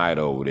stayed the night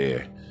over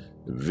there.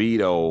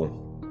 Vito,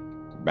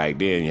 back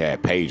then you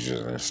had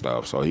pagers and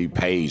stuff, so he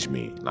paged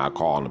me and I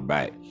called him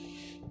back.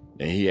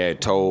 And he had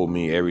told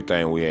me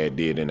everything we had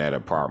did in that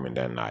apartment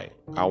that night.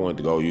 I went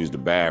to go use the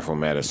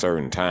bathroom at a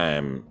certain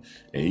time,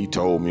 and he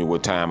told me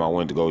what time I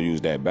went to go use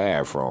that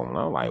bathroom. And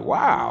I'm like,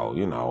 wow,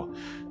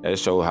 that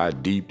showed how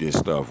deep this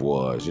stuff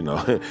was, And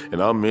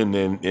I'm in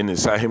the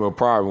same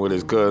apartment with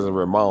his cousin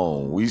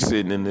Ramon. We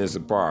sitting in this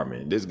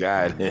apartment. This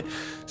guy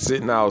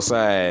sitting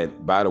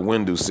outside by the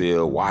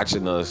windowsill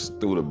watching us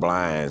through the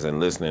blinds and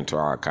listening to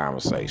our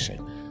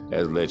conversation.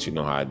 That lets you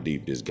know how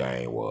deep this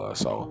game was.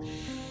 So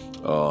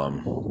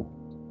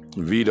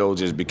Vito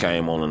just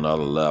became on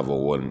another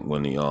level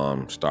when he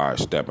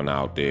started stepping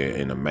out there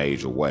in a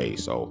major way.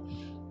 So,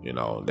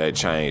 that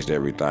changed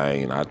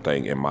everything. And I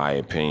think, in my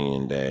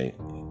opinion, that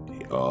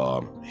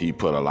he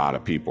put a lot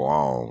of people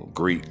on.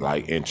 Greek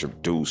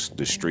introduced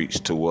the streets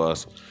to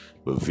us,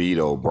 but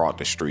Vito brought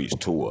the streets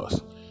to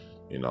us.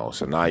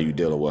 So now you're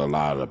dealing with a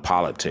lot of the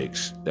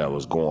politics that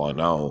was going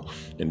on.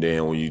 And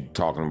then when you're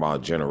talking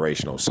about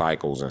generational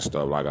cycles and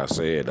stuff, like I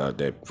said,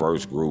 that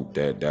first group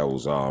that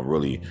was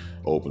really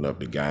opened up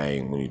the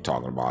game when you're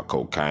talking about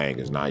cocaine,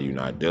 because now you're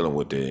not dealing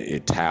with the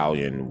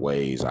Italian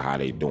ways of how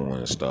they doing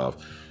and stuff.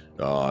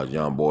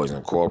 Young Boys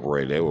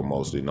Incorporated, they were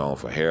mostly known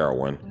for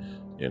heroin.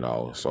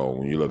 So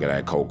when you look at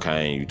that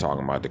cocaine, you're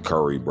talking about the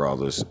Curry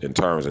brothers in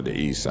terms of the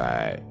East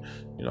Side.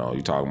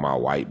 You're talking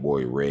about White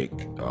Boy Rick,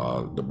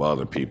 the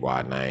other people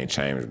I named,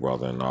 James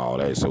brother and all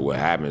that. So what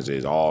happens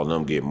is all of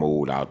them get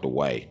moved out the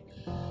way.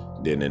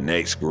 Then the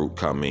next group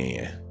come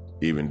in,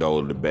 even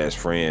though the best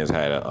friends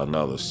had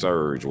another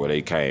surge where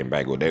they came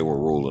back, where they were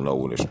ruling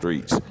over the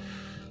streets.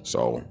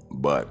 So,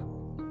 but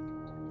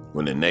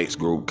when the next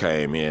group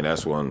came in,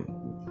 that's when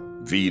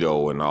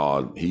Vito and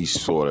all, he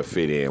sort of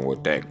fit in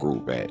with that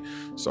group at.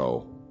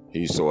 So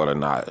he sort of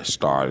not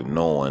started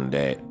knowing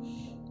that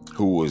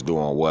who was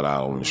doing what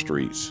out on the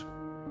streets.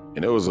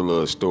 And it was a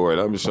little story.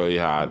 Let me show you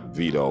how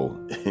Vito,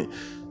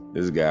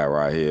 this guy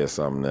right here is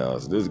something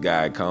else. This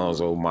guy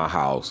comes over my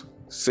house,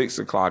 6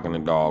 o'clock in the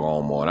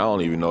doggone morning. I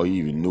don't even know he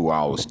even knew where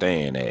I was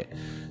staying at.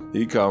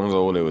 He comes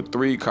over there with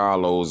 3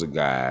 carloads of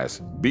guys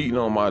beating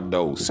on my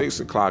door, 6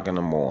 o'clock in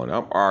the morning.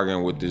 I'm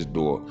arguing with this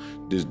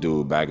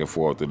dude back and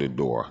forth to the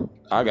door.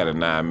 I got a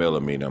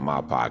 9mm in my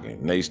pocket,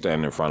 and they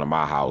standing in front of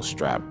my house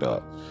strapped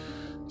up.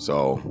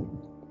 So,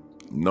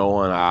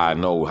 knowing I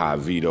know how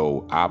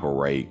Vito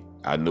operate,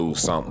 I knew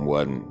something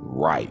wasn't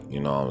right. You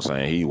know what I'm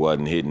saying? He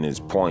wasn't hitting his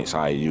points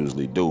how he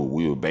usually do.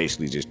 We were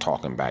basically just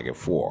talking back and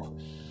forth.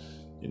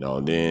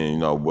 Then,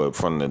 but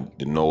from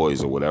the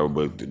noise or whatever,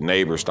 but the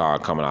neighbors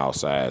started coming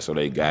outside, so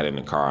they got in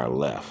the car and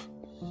left.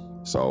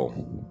 So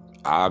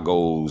I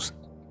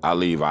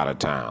leave out of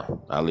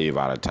town.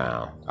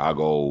 I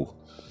go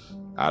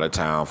out of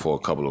town for a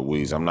couple of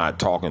weeks. I'm not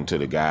talking to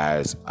the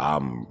guys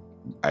I'm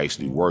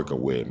actually working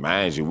with.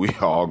 Mind you, we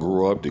all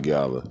grew up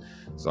together,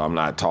 so I'm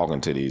not talking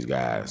to these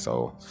guys.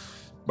 So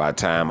by the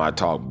time I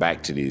talk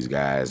back to these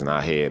guys and I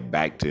head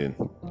back to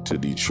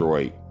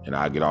Detroit and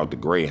I get off the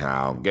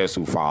Greyhound, guess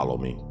who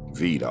followed me?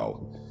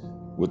 Vito.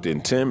 Within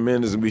 10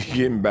 minutes of me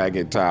getting back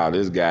in town,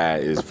 this guy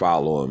is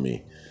following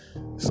me.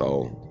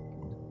 So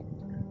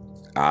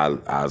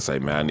I say,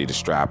 man, I need a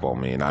strap on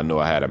me. And I knew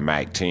I had a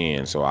Mac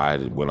 10, so I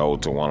went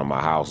over to one of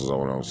my houses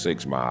on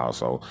 6 Mile.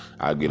 So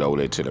I get over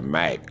there to the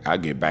Mac. I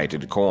get back to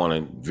the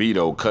corner.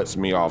 Vito cuts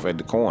me off at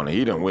the corner.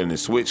 He done went and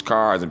switched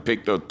cars and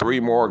picked up 3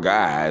 more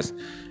guys,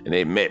 and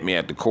they met me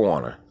at the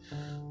corner.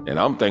 And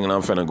I'm thinking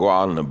I'm finna go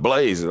out in the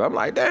blazes. I'm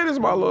like, damn, this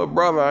is my little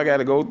brother. I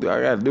gotta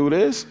do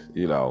this,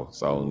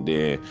 So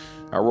then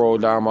I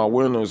rolled down my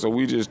window, so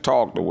we just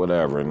talked or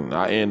whatever. And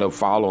I ended up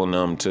following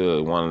them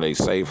to one of their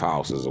safe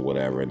houses or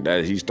whatever. And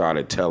that he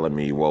started telling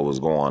me what was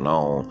going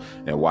on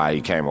and why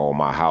he came over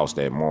my house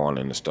that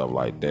morning and stuff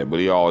like that.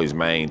 But he always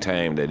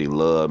maintained that he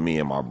loved me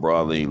and my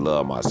brother. He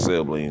loved my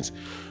siblings,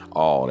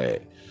 all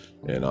that.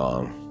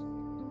 And,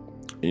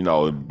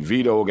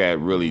 Vito got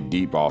really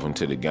deep off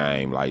into the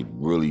game, like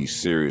really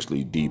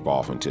seriously deep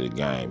off into the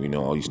game.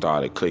 He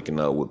started clicking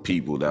up with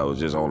people that was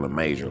just on a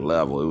major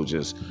level.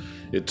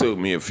 It took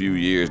me a few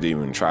years to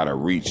even try to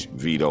reach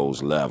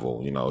Vito's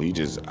level. He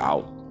just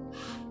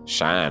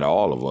outshined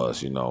all of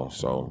us,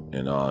 So,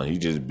 and he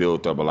just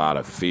built up a lot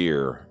of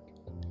fear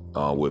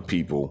with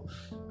people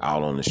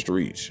out on the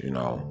streets,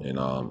 And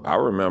I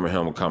remember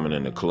him coming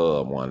in the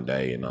club one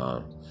day, and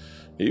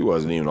he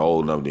wasn't even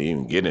old enough to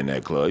even get in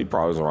that club. He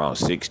probably was around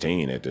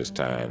 16 at this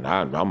time.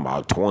 I'm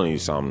about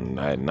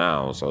 20-something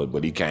now. So,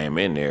 but he came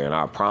in there, and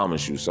I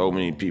promise you, so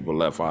many people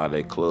left out of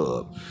that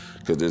club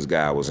because this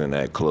guy was in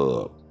that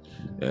club.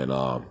 And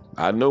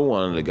I knew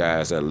one of the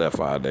guys that left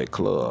out of that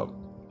club.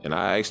 And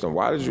I asked him,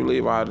 why did you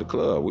leave out of the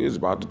club? We was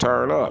about to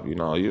turn up. He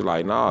was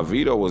like, nah,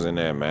 Vito was in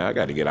there, man. I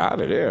got to get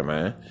out of there,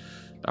 man.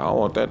 I don't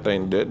want that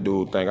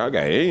dude think I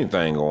got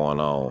anything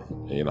going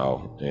on,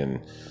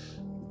 And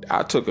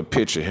I took a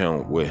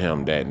picture with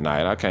him that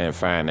night. I can't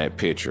find that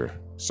picture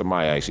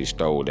somebody actually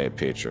stole that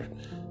picture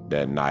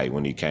that night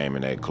when he came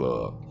in that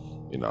club,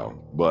 you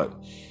know. But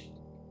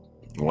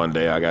one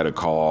day I got a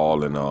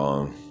call, and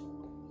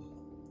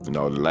you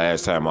know, the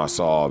last time I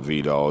saw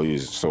Vito, he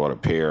was sort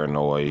of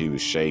paranoid. He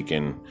was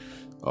shaking.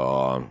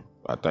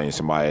 I think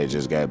somebody had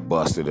just got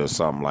busted or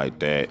something like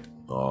that.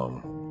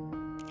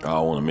 I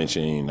don't want to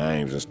mention any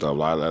names and stuff.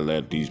 I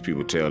let these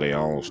people tell their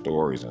own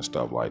stories and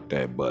stuff like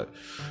that. But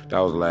that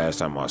was the last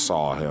time I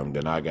saw him.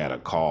 Then I got a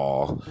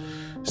call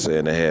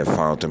saying they had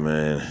found him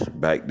in.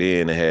 Back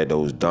then, they had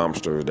those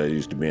dumpsters that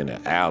used to be in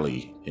the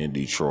alley in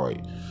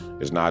Detroit.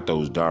 It's not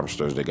those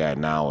dumpsters they got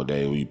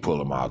nowadays where you pull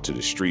them out to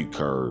the street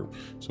curb.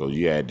 So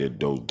you had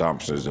those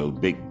dumpsters, those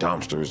big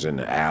dumpsters in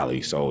the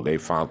alley. So they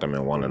found him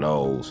in one of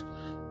those.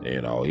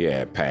 You know, he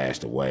had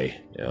passed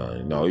away.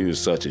 You know, he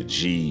was such a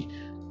G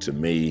to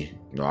me.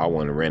 You know, I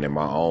went and rented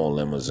my own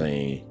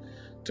limousine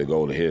to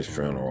go to his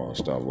funeral and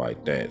stuff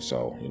like that.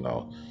 So, you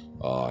know,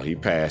 he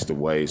passed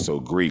away. So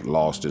Greek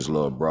lost his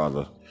little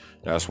brother.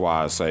 That's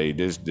why I say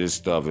this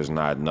stuff is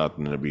not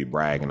nothing to be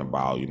bragging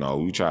about. You know,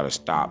 we try to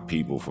stop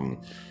people from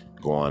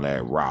going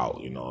that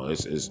route. You know,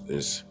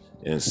 it's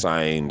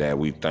insane that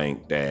we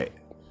think that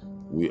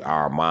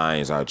our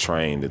minds are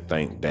trained to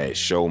think that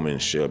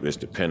showmanship is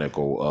the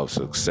pinnacle of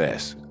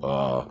success.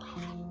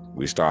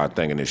 We start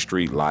thinking that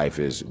street life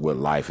is what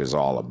life is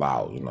all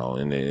about, you know,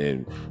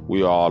 and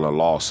we all are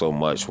lost so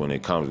much when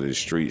it comes to the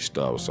street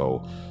stuff.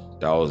 So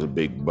that was a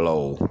big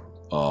blow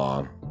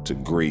to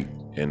Greek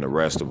and the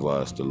rest of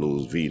us to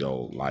lose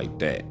Vito like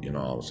that, you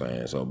know what I'm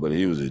saying? So, but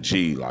he was a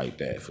G like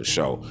that for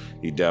sure.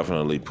 He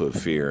definitely put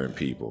fear in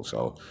people.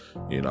 So,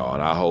 you know,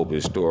 and I hope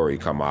his story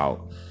come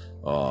out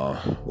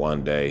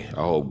one day.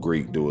 I hope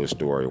Greek do his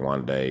story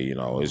one day. You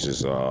know, it's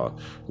just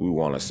we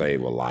want to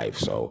save a life.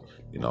 So,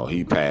 you know,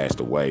 he passed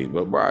away.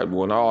 But right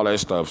when all that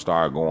stuff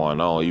started going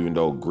on, even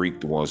though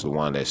Greek was the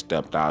one that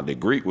stepped out, the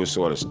Greek was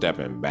sort of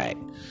stepping back.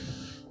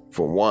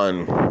 For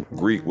one,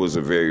 Greek was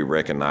a very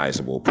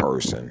recognizable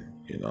person.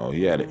 You know,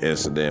 he had an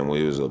incident where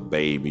he was a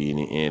baby and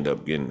he ended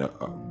up getting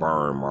a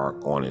burn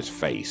mark on his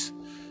face.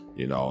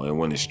 You know, and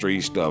when the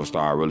street stuff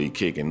started really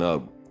kicking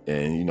up,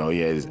 and, you know,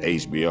 he had his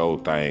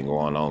HBO thing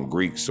going on,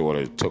 Greek sort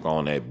of took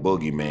on that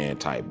boogeyman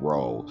type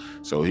role.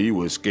 So he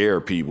would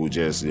scare people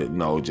just, you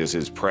know, just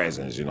his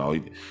presence, you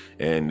know.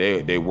 And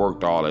they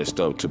worked all that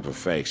stuff to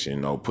perfection,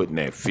 you know, putting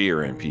that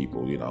fear in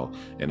people, you know.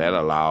 And that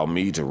allowed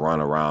me to run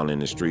around in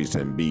the streets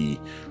and be,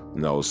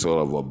 you know,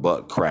 sort of a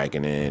butt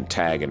cracking and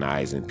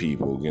antagonizing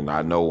people. You know,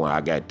 I know when I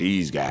got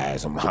these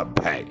guys on my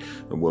back,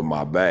 with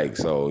my back.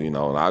 So, you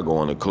know, when I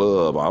go in the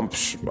club,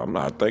 I'm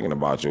not thinking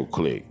about your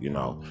clique, you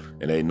know.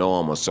 And they know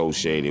I'm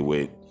associated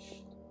with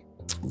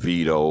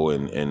Vito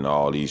and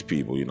all these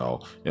people, you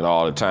know. And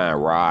all the time,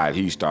 Rod,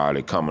 he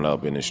started coming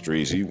up in the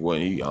streets. You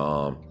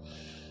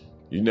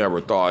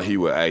never thought he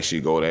would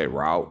actually go that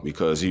route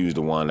because he was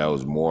the one that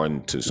was more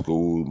into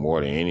school, more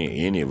than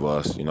any of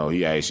us. You know,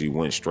 he actually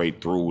went straight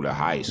through to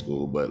high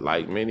school. But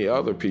like many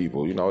other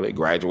people, you know, they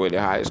graduated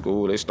high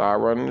school, they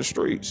started running the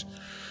streets.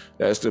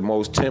 That's the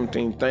most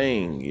tempting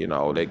thing, you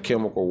know. That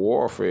chemical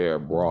warfare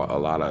brought a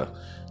lot of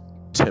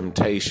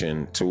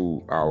temptation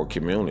to our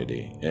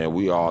community, and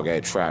we all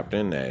got trapped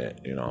in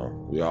that, you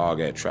know. We all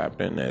got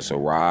trapped in that. So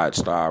Rod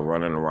started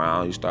running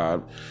around, he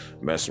started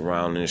messing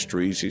around in the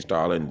streets, he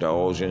started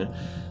indulging,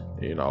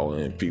 you know,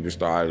 and people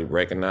started to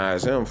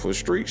recognize him for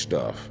street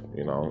stuff,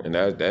 you know. And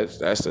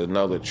that's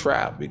another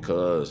trap,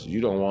 because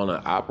you don't want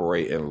to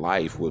operate in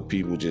life with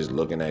people just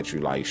looking at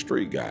you like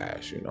street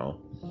guys, you know.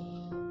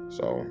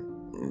 So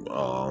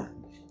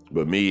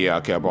but me, I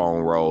kept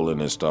on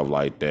rolling and stuff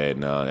like that.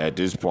 And at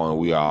this point,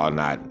 we all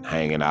not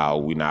hanging out.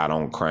 We not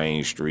on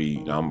Crane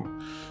Street.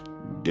 I'm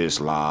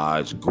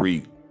dislodged.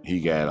 Greek, he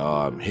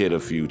got hit a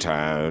few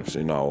times,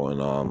 you know,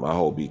 and I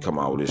hope he come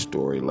out with his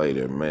story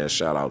later. Man,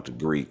 shout out to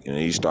Greek. And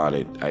he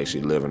started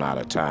actually living out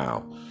of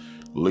town.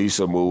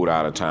 Lisa moved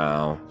out of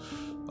town.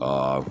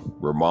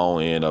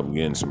 Ramon ended up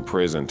getting some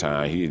prison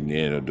time. He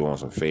ended up doing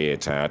some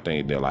Fed time. I think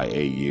he did like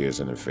 8 years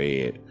in the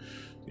Fed,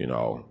 you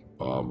know.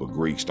 But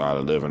Greek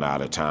started living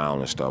out of town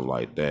and stuff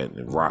like that.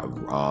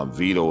 And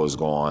Vito was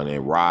gone,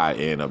 and Rod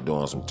ended up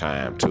doing some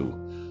time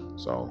too.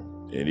 So,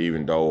 and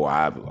even though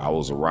I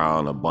was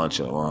around a bunch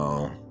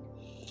of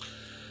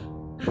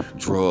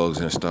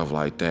drugs and stuff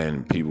like that,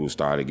 and people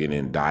started getting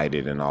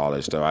indicted and all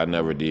that stuff, I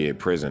never did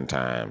prison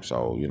time.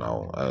 So, you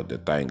know, to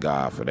thank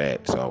God for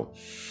that. So,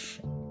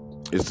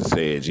 it's the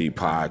Said G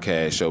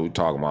podcast show. We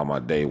talking about my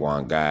day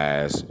one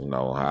guys, you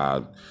know,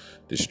 how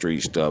the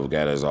street stuff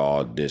got us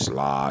all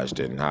dislodged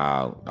and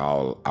how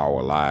all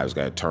our lives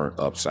got turned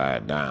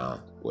upside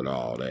down with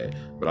all that.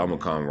 But I'm going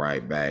to come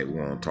right back.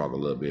 We're going to talk a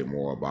little bit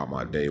more about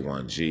my day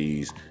one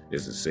G's.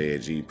 It's the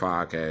Said G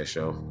podcast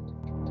show.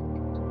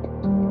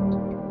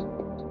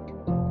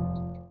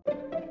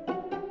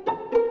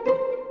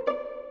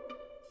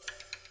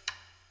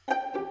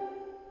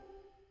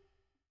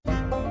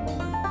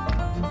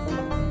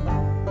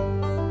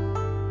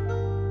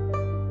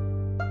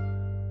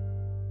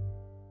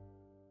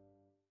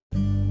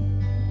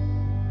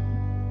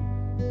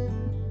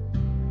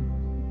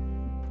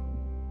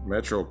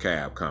 Metro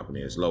Cab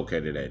Company is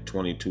located at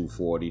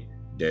 2240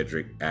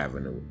 Dedrick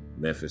Avenue,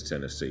 Memphis,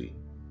 Tennessee.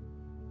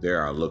 They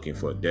are looking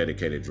for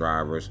dedicated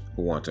drivers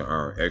who want to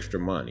earn extra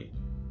money.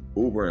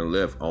 Uber and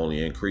Lyft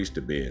only increase the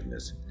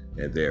business,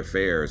 and their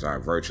fares are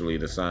virtually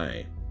the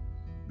same.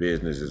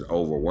 Business is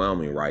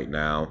overwhelming right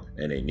now,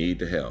 and they need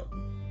the help.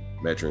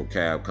 Metro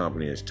Cab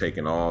Company is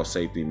taking all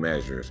safety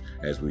measures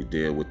as we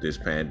deal with this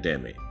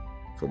pandemic.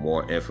 For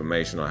more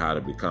information on how to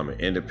become an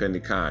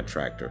independent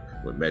contractor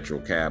with Metro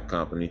Cab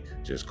Company,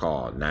 just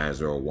call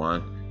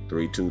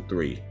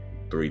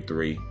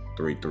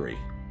 901-323-3333.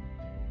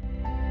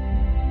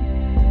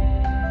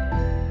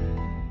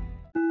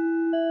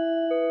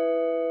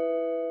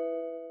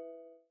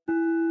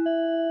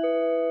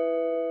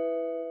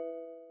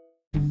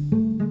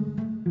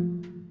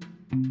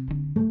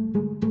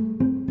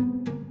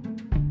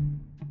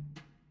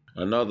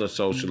 Another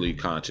socially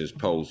conscious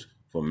post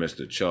from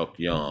Mr. Chuck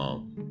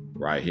Young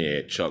right here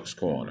at Chuck's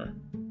Corner.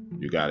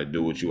 You got to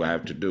do what you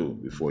have to do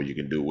before you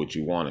can do what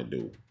you want to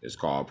do. It's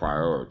called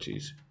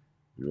priorities.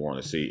 If you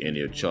want to see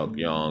any of Chuck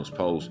Young's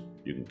posts,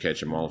 you can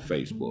catch him on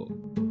Facebook.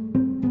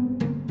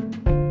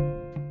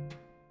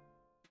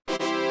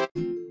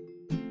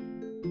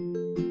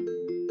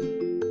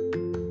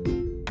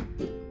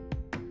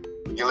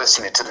 You're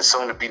listening to the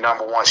soon-to-be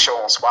 #1 show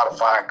on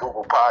Spotify and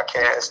Google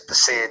Podcasts, the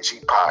Said G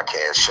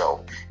Podcast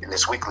Show. And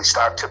this weekly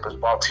stock tip is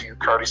brought to you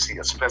courtesy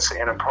of Spencer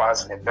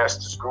Enterprise and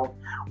Investors Group,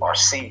 or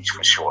SIEGE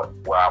for short,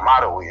 where our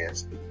motto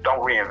is,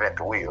 don't reinvent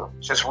the wheel,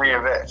 just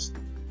reinvest.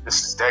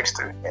 This is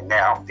Dexter, and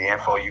now the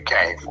info you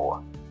came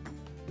for.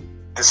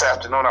 This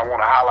afternoon, I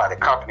want to highlight a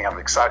company I'm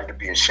excited to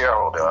be a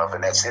shareholder of,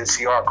 and that's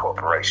NCR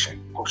Corporation,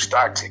 whose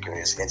stock ticker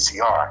is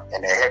NCR,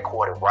 and they're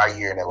headquartered right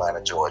here in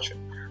Atlanta, Georgia.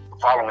 The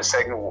following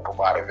segment will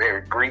provide a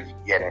very brief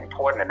yet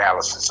important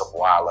analysis of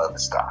why I love the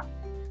stock.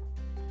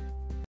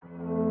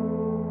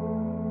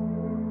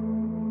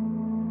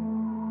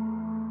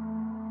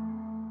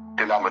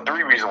 The number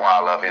 3 reason why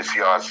I love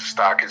NCR as a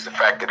stock is the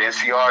fact that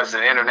NCR is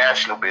an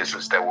international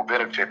business that will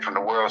benefit from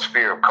the world's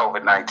fear of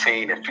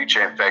COVID-19 and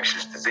future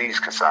infectious disease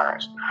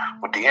concerns.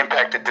 With the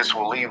impact that this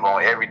will leave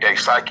on everyday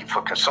psyche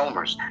for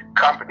consumers,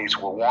 companies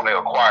will want to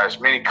acquire as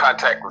many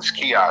contactless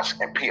kiosks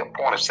and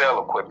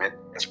point-of-sale equipment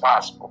as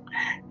possible.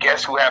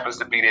 Guess who happens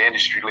to be the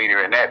industry leader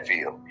in that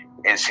field?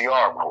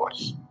 NCR, of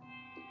course.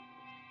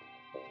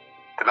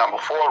 The number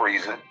 4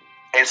 reason,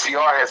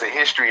 NCR has a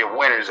history of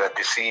winners at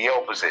the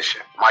CEO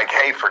position. Mike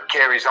Hayford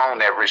carries on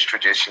that rich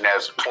tradition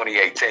as of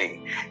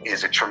 2018. He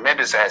is a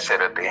tremendous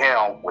asset at the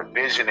helm with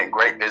vision and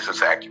great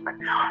business acumen.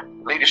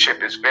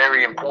 Leadership is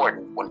very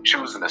important when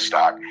choosing a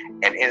stock,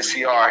 and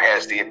NCR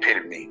has the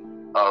epitome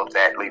of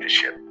that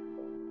leadership.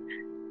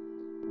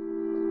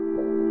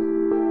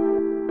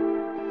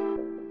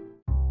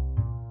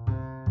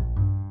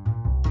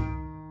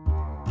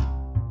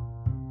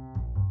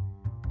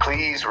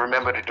 Please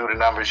remember to do the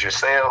numbers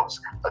yourselves.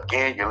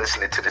 Again, you're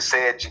listening to the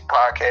Said G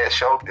Podcast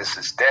Show. This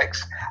is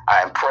Dex.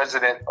 I am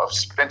president of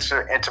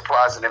Spencer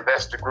Enterprise and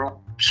Investor Group,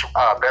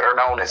 better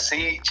known as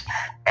SIEGE.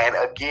 And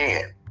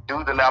again,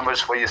 do the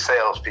numbers for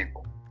yourselves,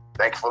 people.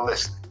 Thanks for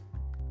listening.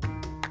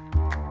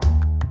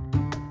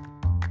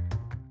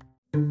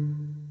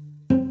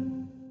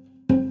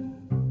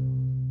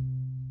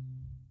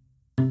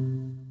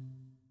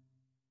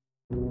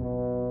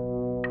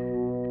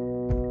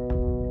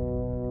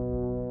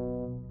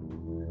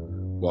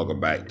 Welcome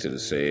back to the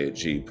Said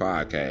G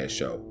Podcast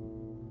Show.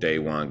 Day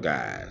one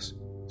guys,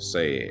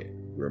 Said,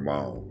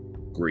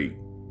 Ramon, Greek,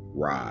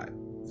 Rod,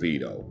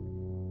 Vito.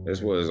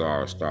 That's where it's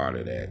all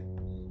started at.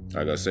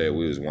 Like I said,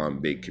 we was one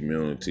big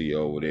community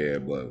over there,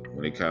 but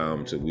when it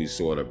comes to, we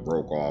sort of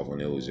broke off when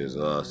it was just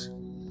us.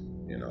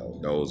 You know,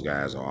 those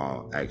guys are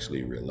all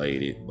actually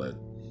related, but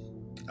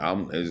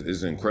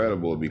it's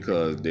incredible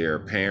because their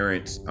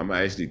parents, I'm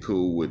actually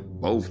cool with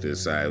both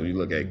this side. When you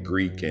look at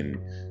Greek and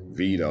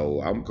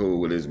Vito, I'm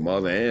cool with his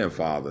mother and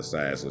father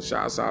side. So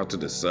shouts out to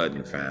the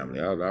Sutton family.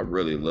 I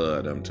really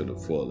love them to the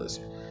fullest.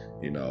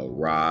 You know,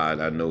 Rod,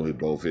 I know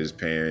both his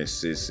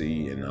parents,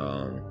 Sissy and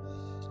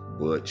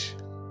Butch.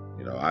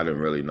 You know, I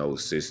didn't really know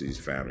Sissy's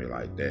family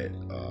like that.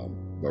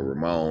 But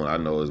Ramon, I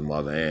know his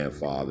mother and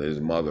father. His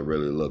mother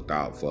really looked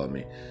out for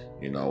me.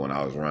 You know, when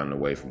I was running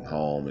away from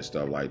home and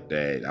stuff like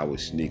that, I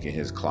would sneak in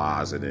his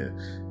closet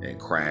and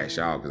crash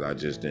out because I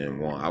just didn't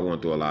want. I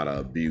went through a lot of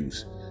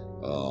abuse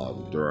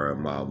during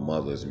my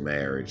mother's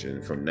marriage,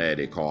 and from that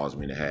it caused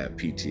me to have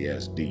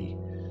PTSD,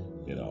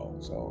 you know.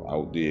 So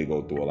I did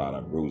go through a lot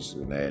of abuse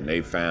and that, and they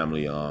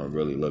family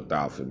really looked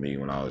out for me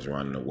when I was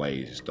running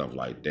away and stuff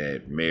like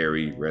that.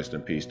 Mary, rest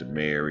in peace to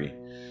Mary,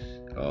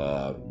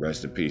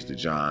 rest in peace to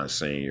John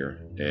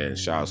Sr., and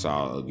shouts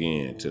out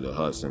again to the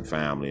Hudson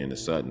family and the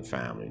Sutton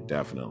family,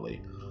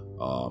 definitely.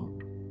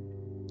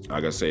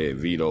 Like I said,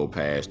 Vito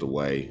passed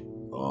away.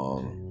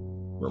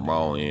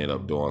 Ramon ended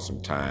up doing some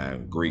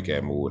time. Greek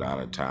had moved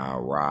out of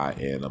town. Rod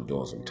ended up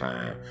doing some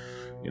time,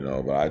 you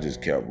know. But I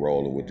just kept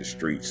rolling with the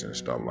streets and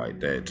stuff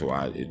like that.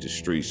 The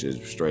streets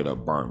just straight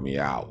up burnt me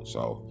out.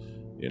 So,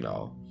 you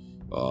know,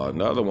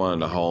 Another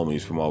one of the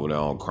homies from over there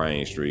on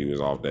Crane Street was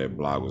off that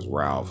block was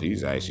Ralph.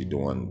 He's actually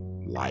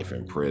doing life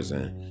in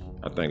prison.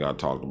 I think I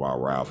talked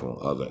about Ralph on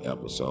other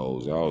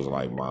episodes. That was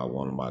like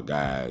one of my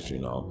guys, you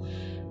know.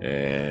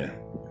 And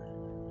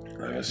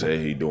like I said,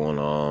 he doing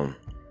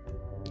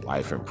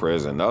life in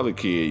prison. Another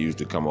kid used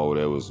to come over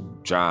there was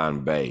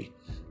John Bay.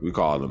 We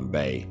called him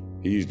Bay.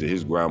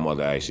 His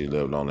grandmother actually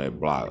lived on that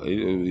block.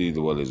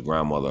 Either with his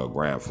grandmother or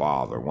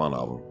grandfather, one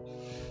of them.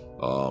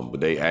 But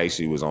they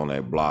actually was on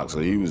that block, so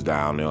he was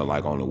down there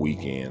like on the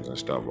weekends and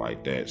stuff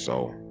like that.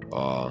 So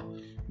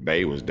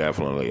Bay was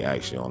definitely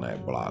actually on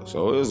that block.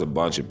 So there's a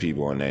bunch of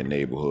people in that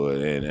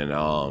neighborhood. And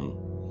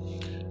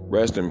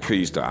rest in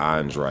peace to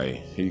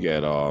Andre. He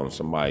got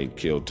somebody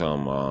killed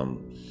him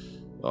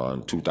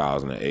in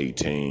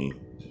 2018.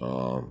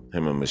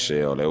 Him and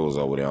Michelle, they was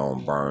over there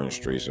on Burn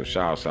Street. So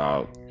shouts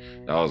out.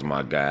 That was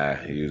my guy.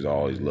 He was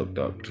always looked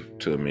up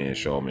to me and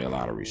showed me a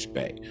lot of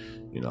respect.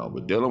 You know,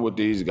 but dealing with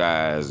these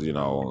guys, you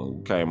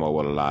know, came up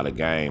with a lot of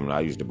game. And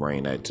I used to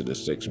bring that to the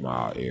 6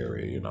 Mile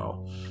area, you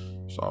know.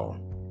 So,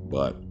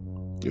 but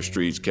the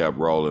streets kept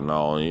rolling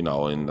on, you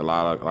know, and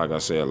like I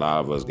said, a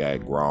lot of us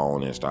got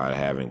grown and started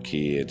having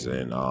kids.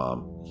 And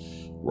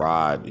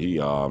Rod, he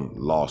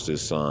lost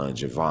his son,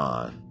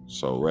 Javon.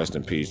 So rest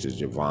in peace to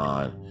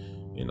Javon.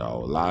 You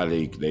know, a lot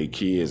of they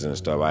kids and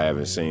stuff I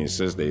haven't seen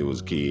since they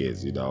was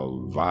kids, you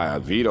know.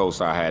 Vito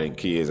started having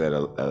kids at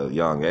a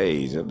young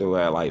age. That dude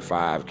had like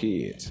 5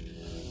 kids,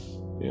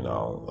 you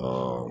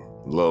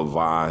know. Lil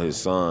Vaughn, his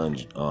son,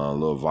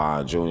 Lil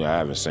Vaughn Jr., I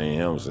haven't seen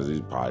him since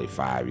he's probably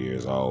 5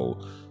 years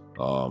old.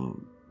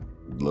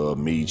 Lil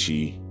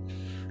Michi,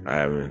 I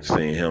haven't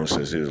seen him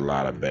since he was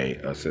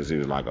since he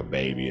was like a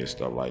baby and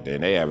stuff like that.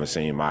 And they haven't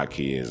seen my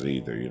kids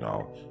either, you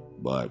know.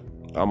 But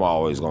I'm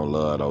always gonna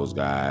love those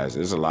guys.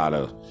 There's a lot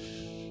of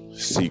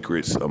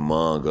secrets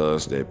among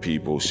us that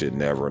people should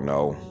never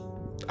know.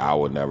 I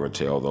would never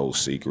tell those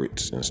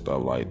secrets and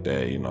stuff like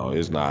that. You know,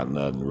 it's not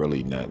nothing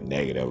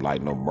negative,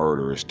 like no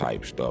murderous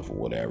type stuff or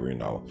whatever. You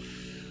know,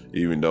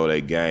 even though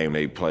that game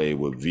they played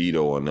with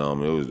Vito and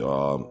them, it was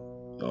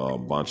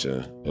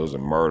a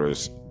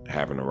murders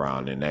happened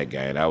around in that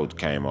game. That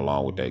came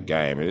along with that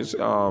game. It's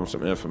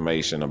some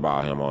information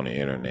about him on the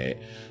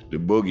internet. The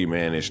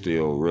Boogeyman is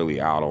still really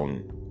out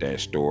on that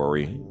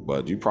story,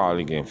 but you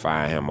probably can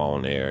find him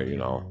on there, you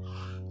know.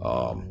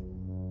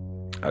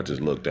 I just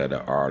looked at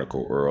an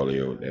article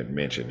earlier that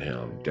mentioned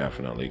him,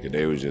 definitely, because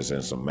they was just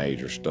in some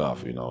major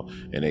stuff, you know,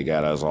 and they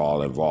got us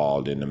all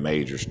involved in the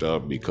major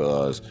stuff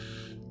because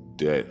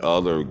that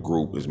other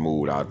group is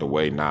moved out the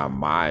way. Now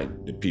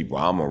the people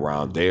I'm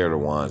around, they're the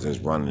ones that's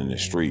running the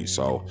street.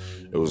 So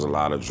it was a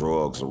lot of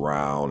drugs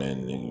around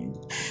and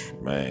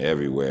man,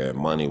 everywhere.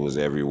 Money was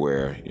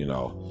everywhere, you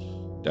know.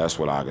 That's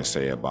what I can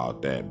say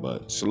about that.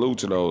 But salute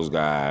to those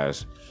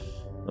guys.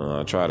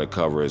 I try to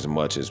cover as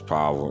much as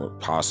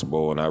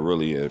possible, and I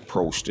really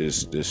approach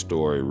this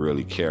story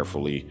really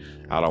carefully.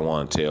 I don't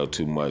want to tell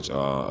too much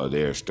of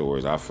their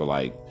stories. I feel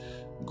like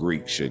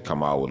Greek should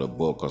come out with a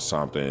book or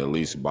something, at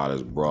least about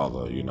his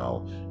brother, you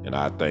know. And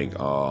I think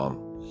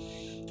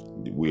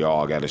we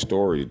all got a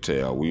story to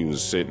tell. We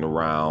was sitting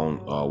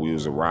around, we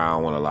was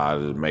around when a lot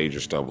of the major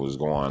stuff was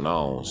going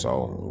on.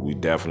 So we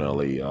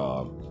definitely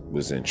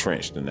was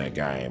entrenched in that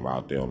game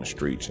out there on the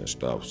streets and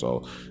stuff.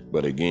 So,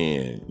 but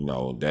again, you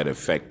know, that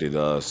affected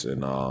us,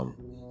 and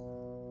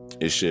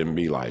it shouldn't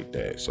be like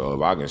that. So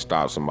if I can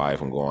stop somebody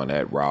from going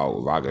that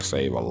route, if I can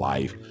save a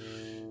life,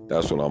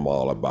 that's what I'm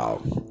all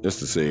about. It's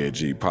the Said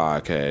G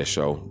Podcast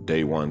Show,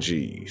 Day 1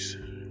 G's.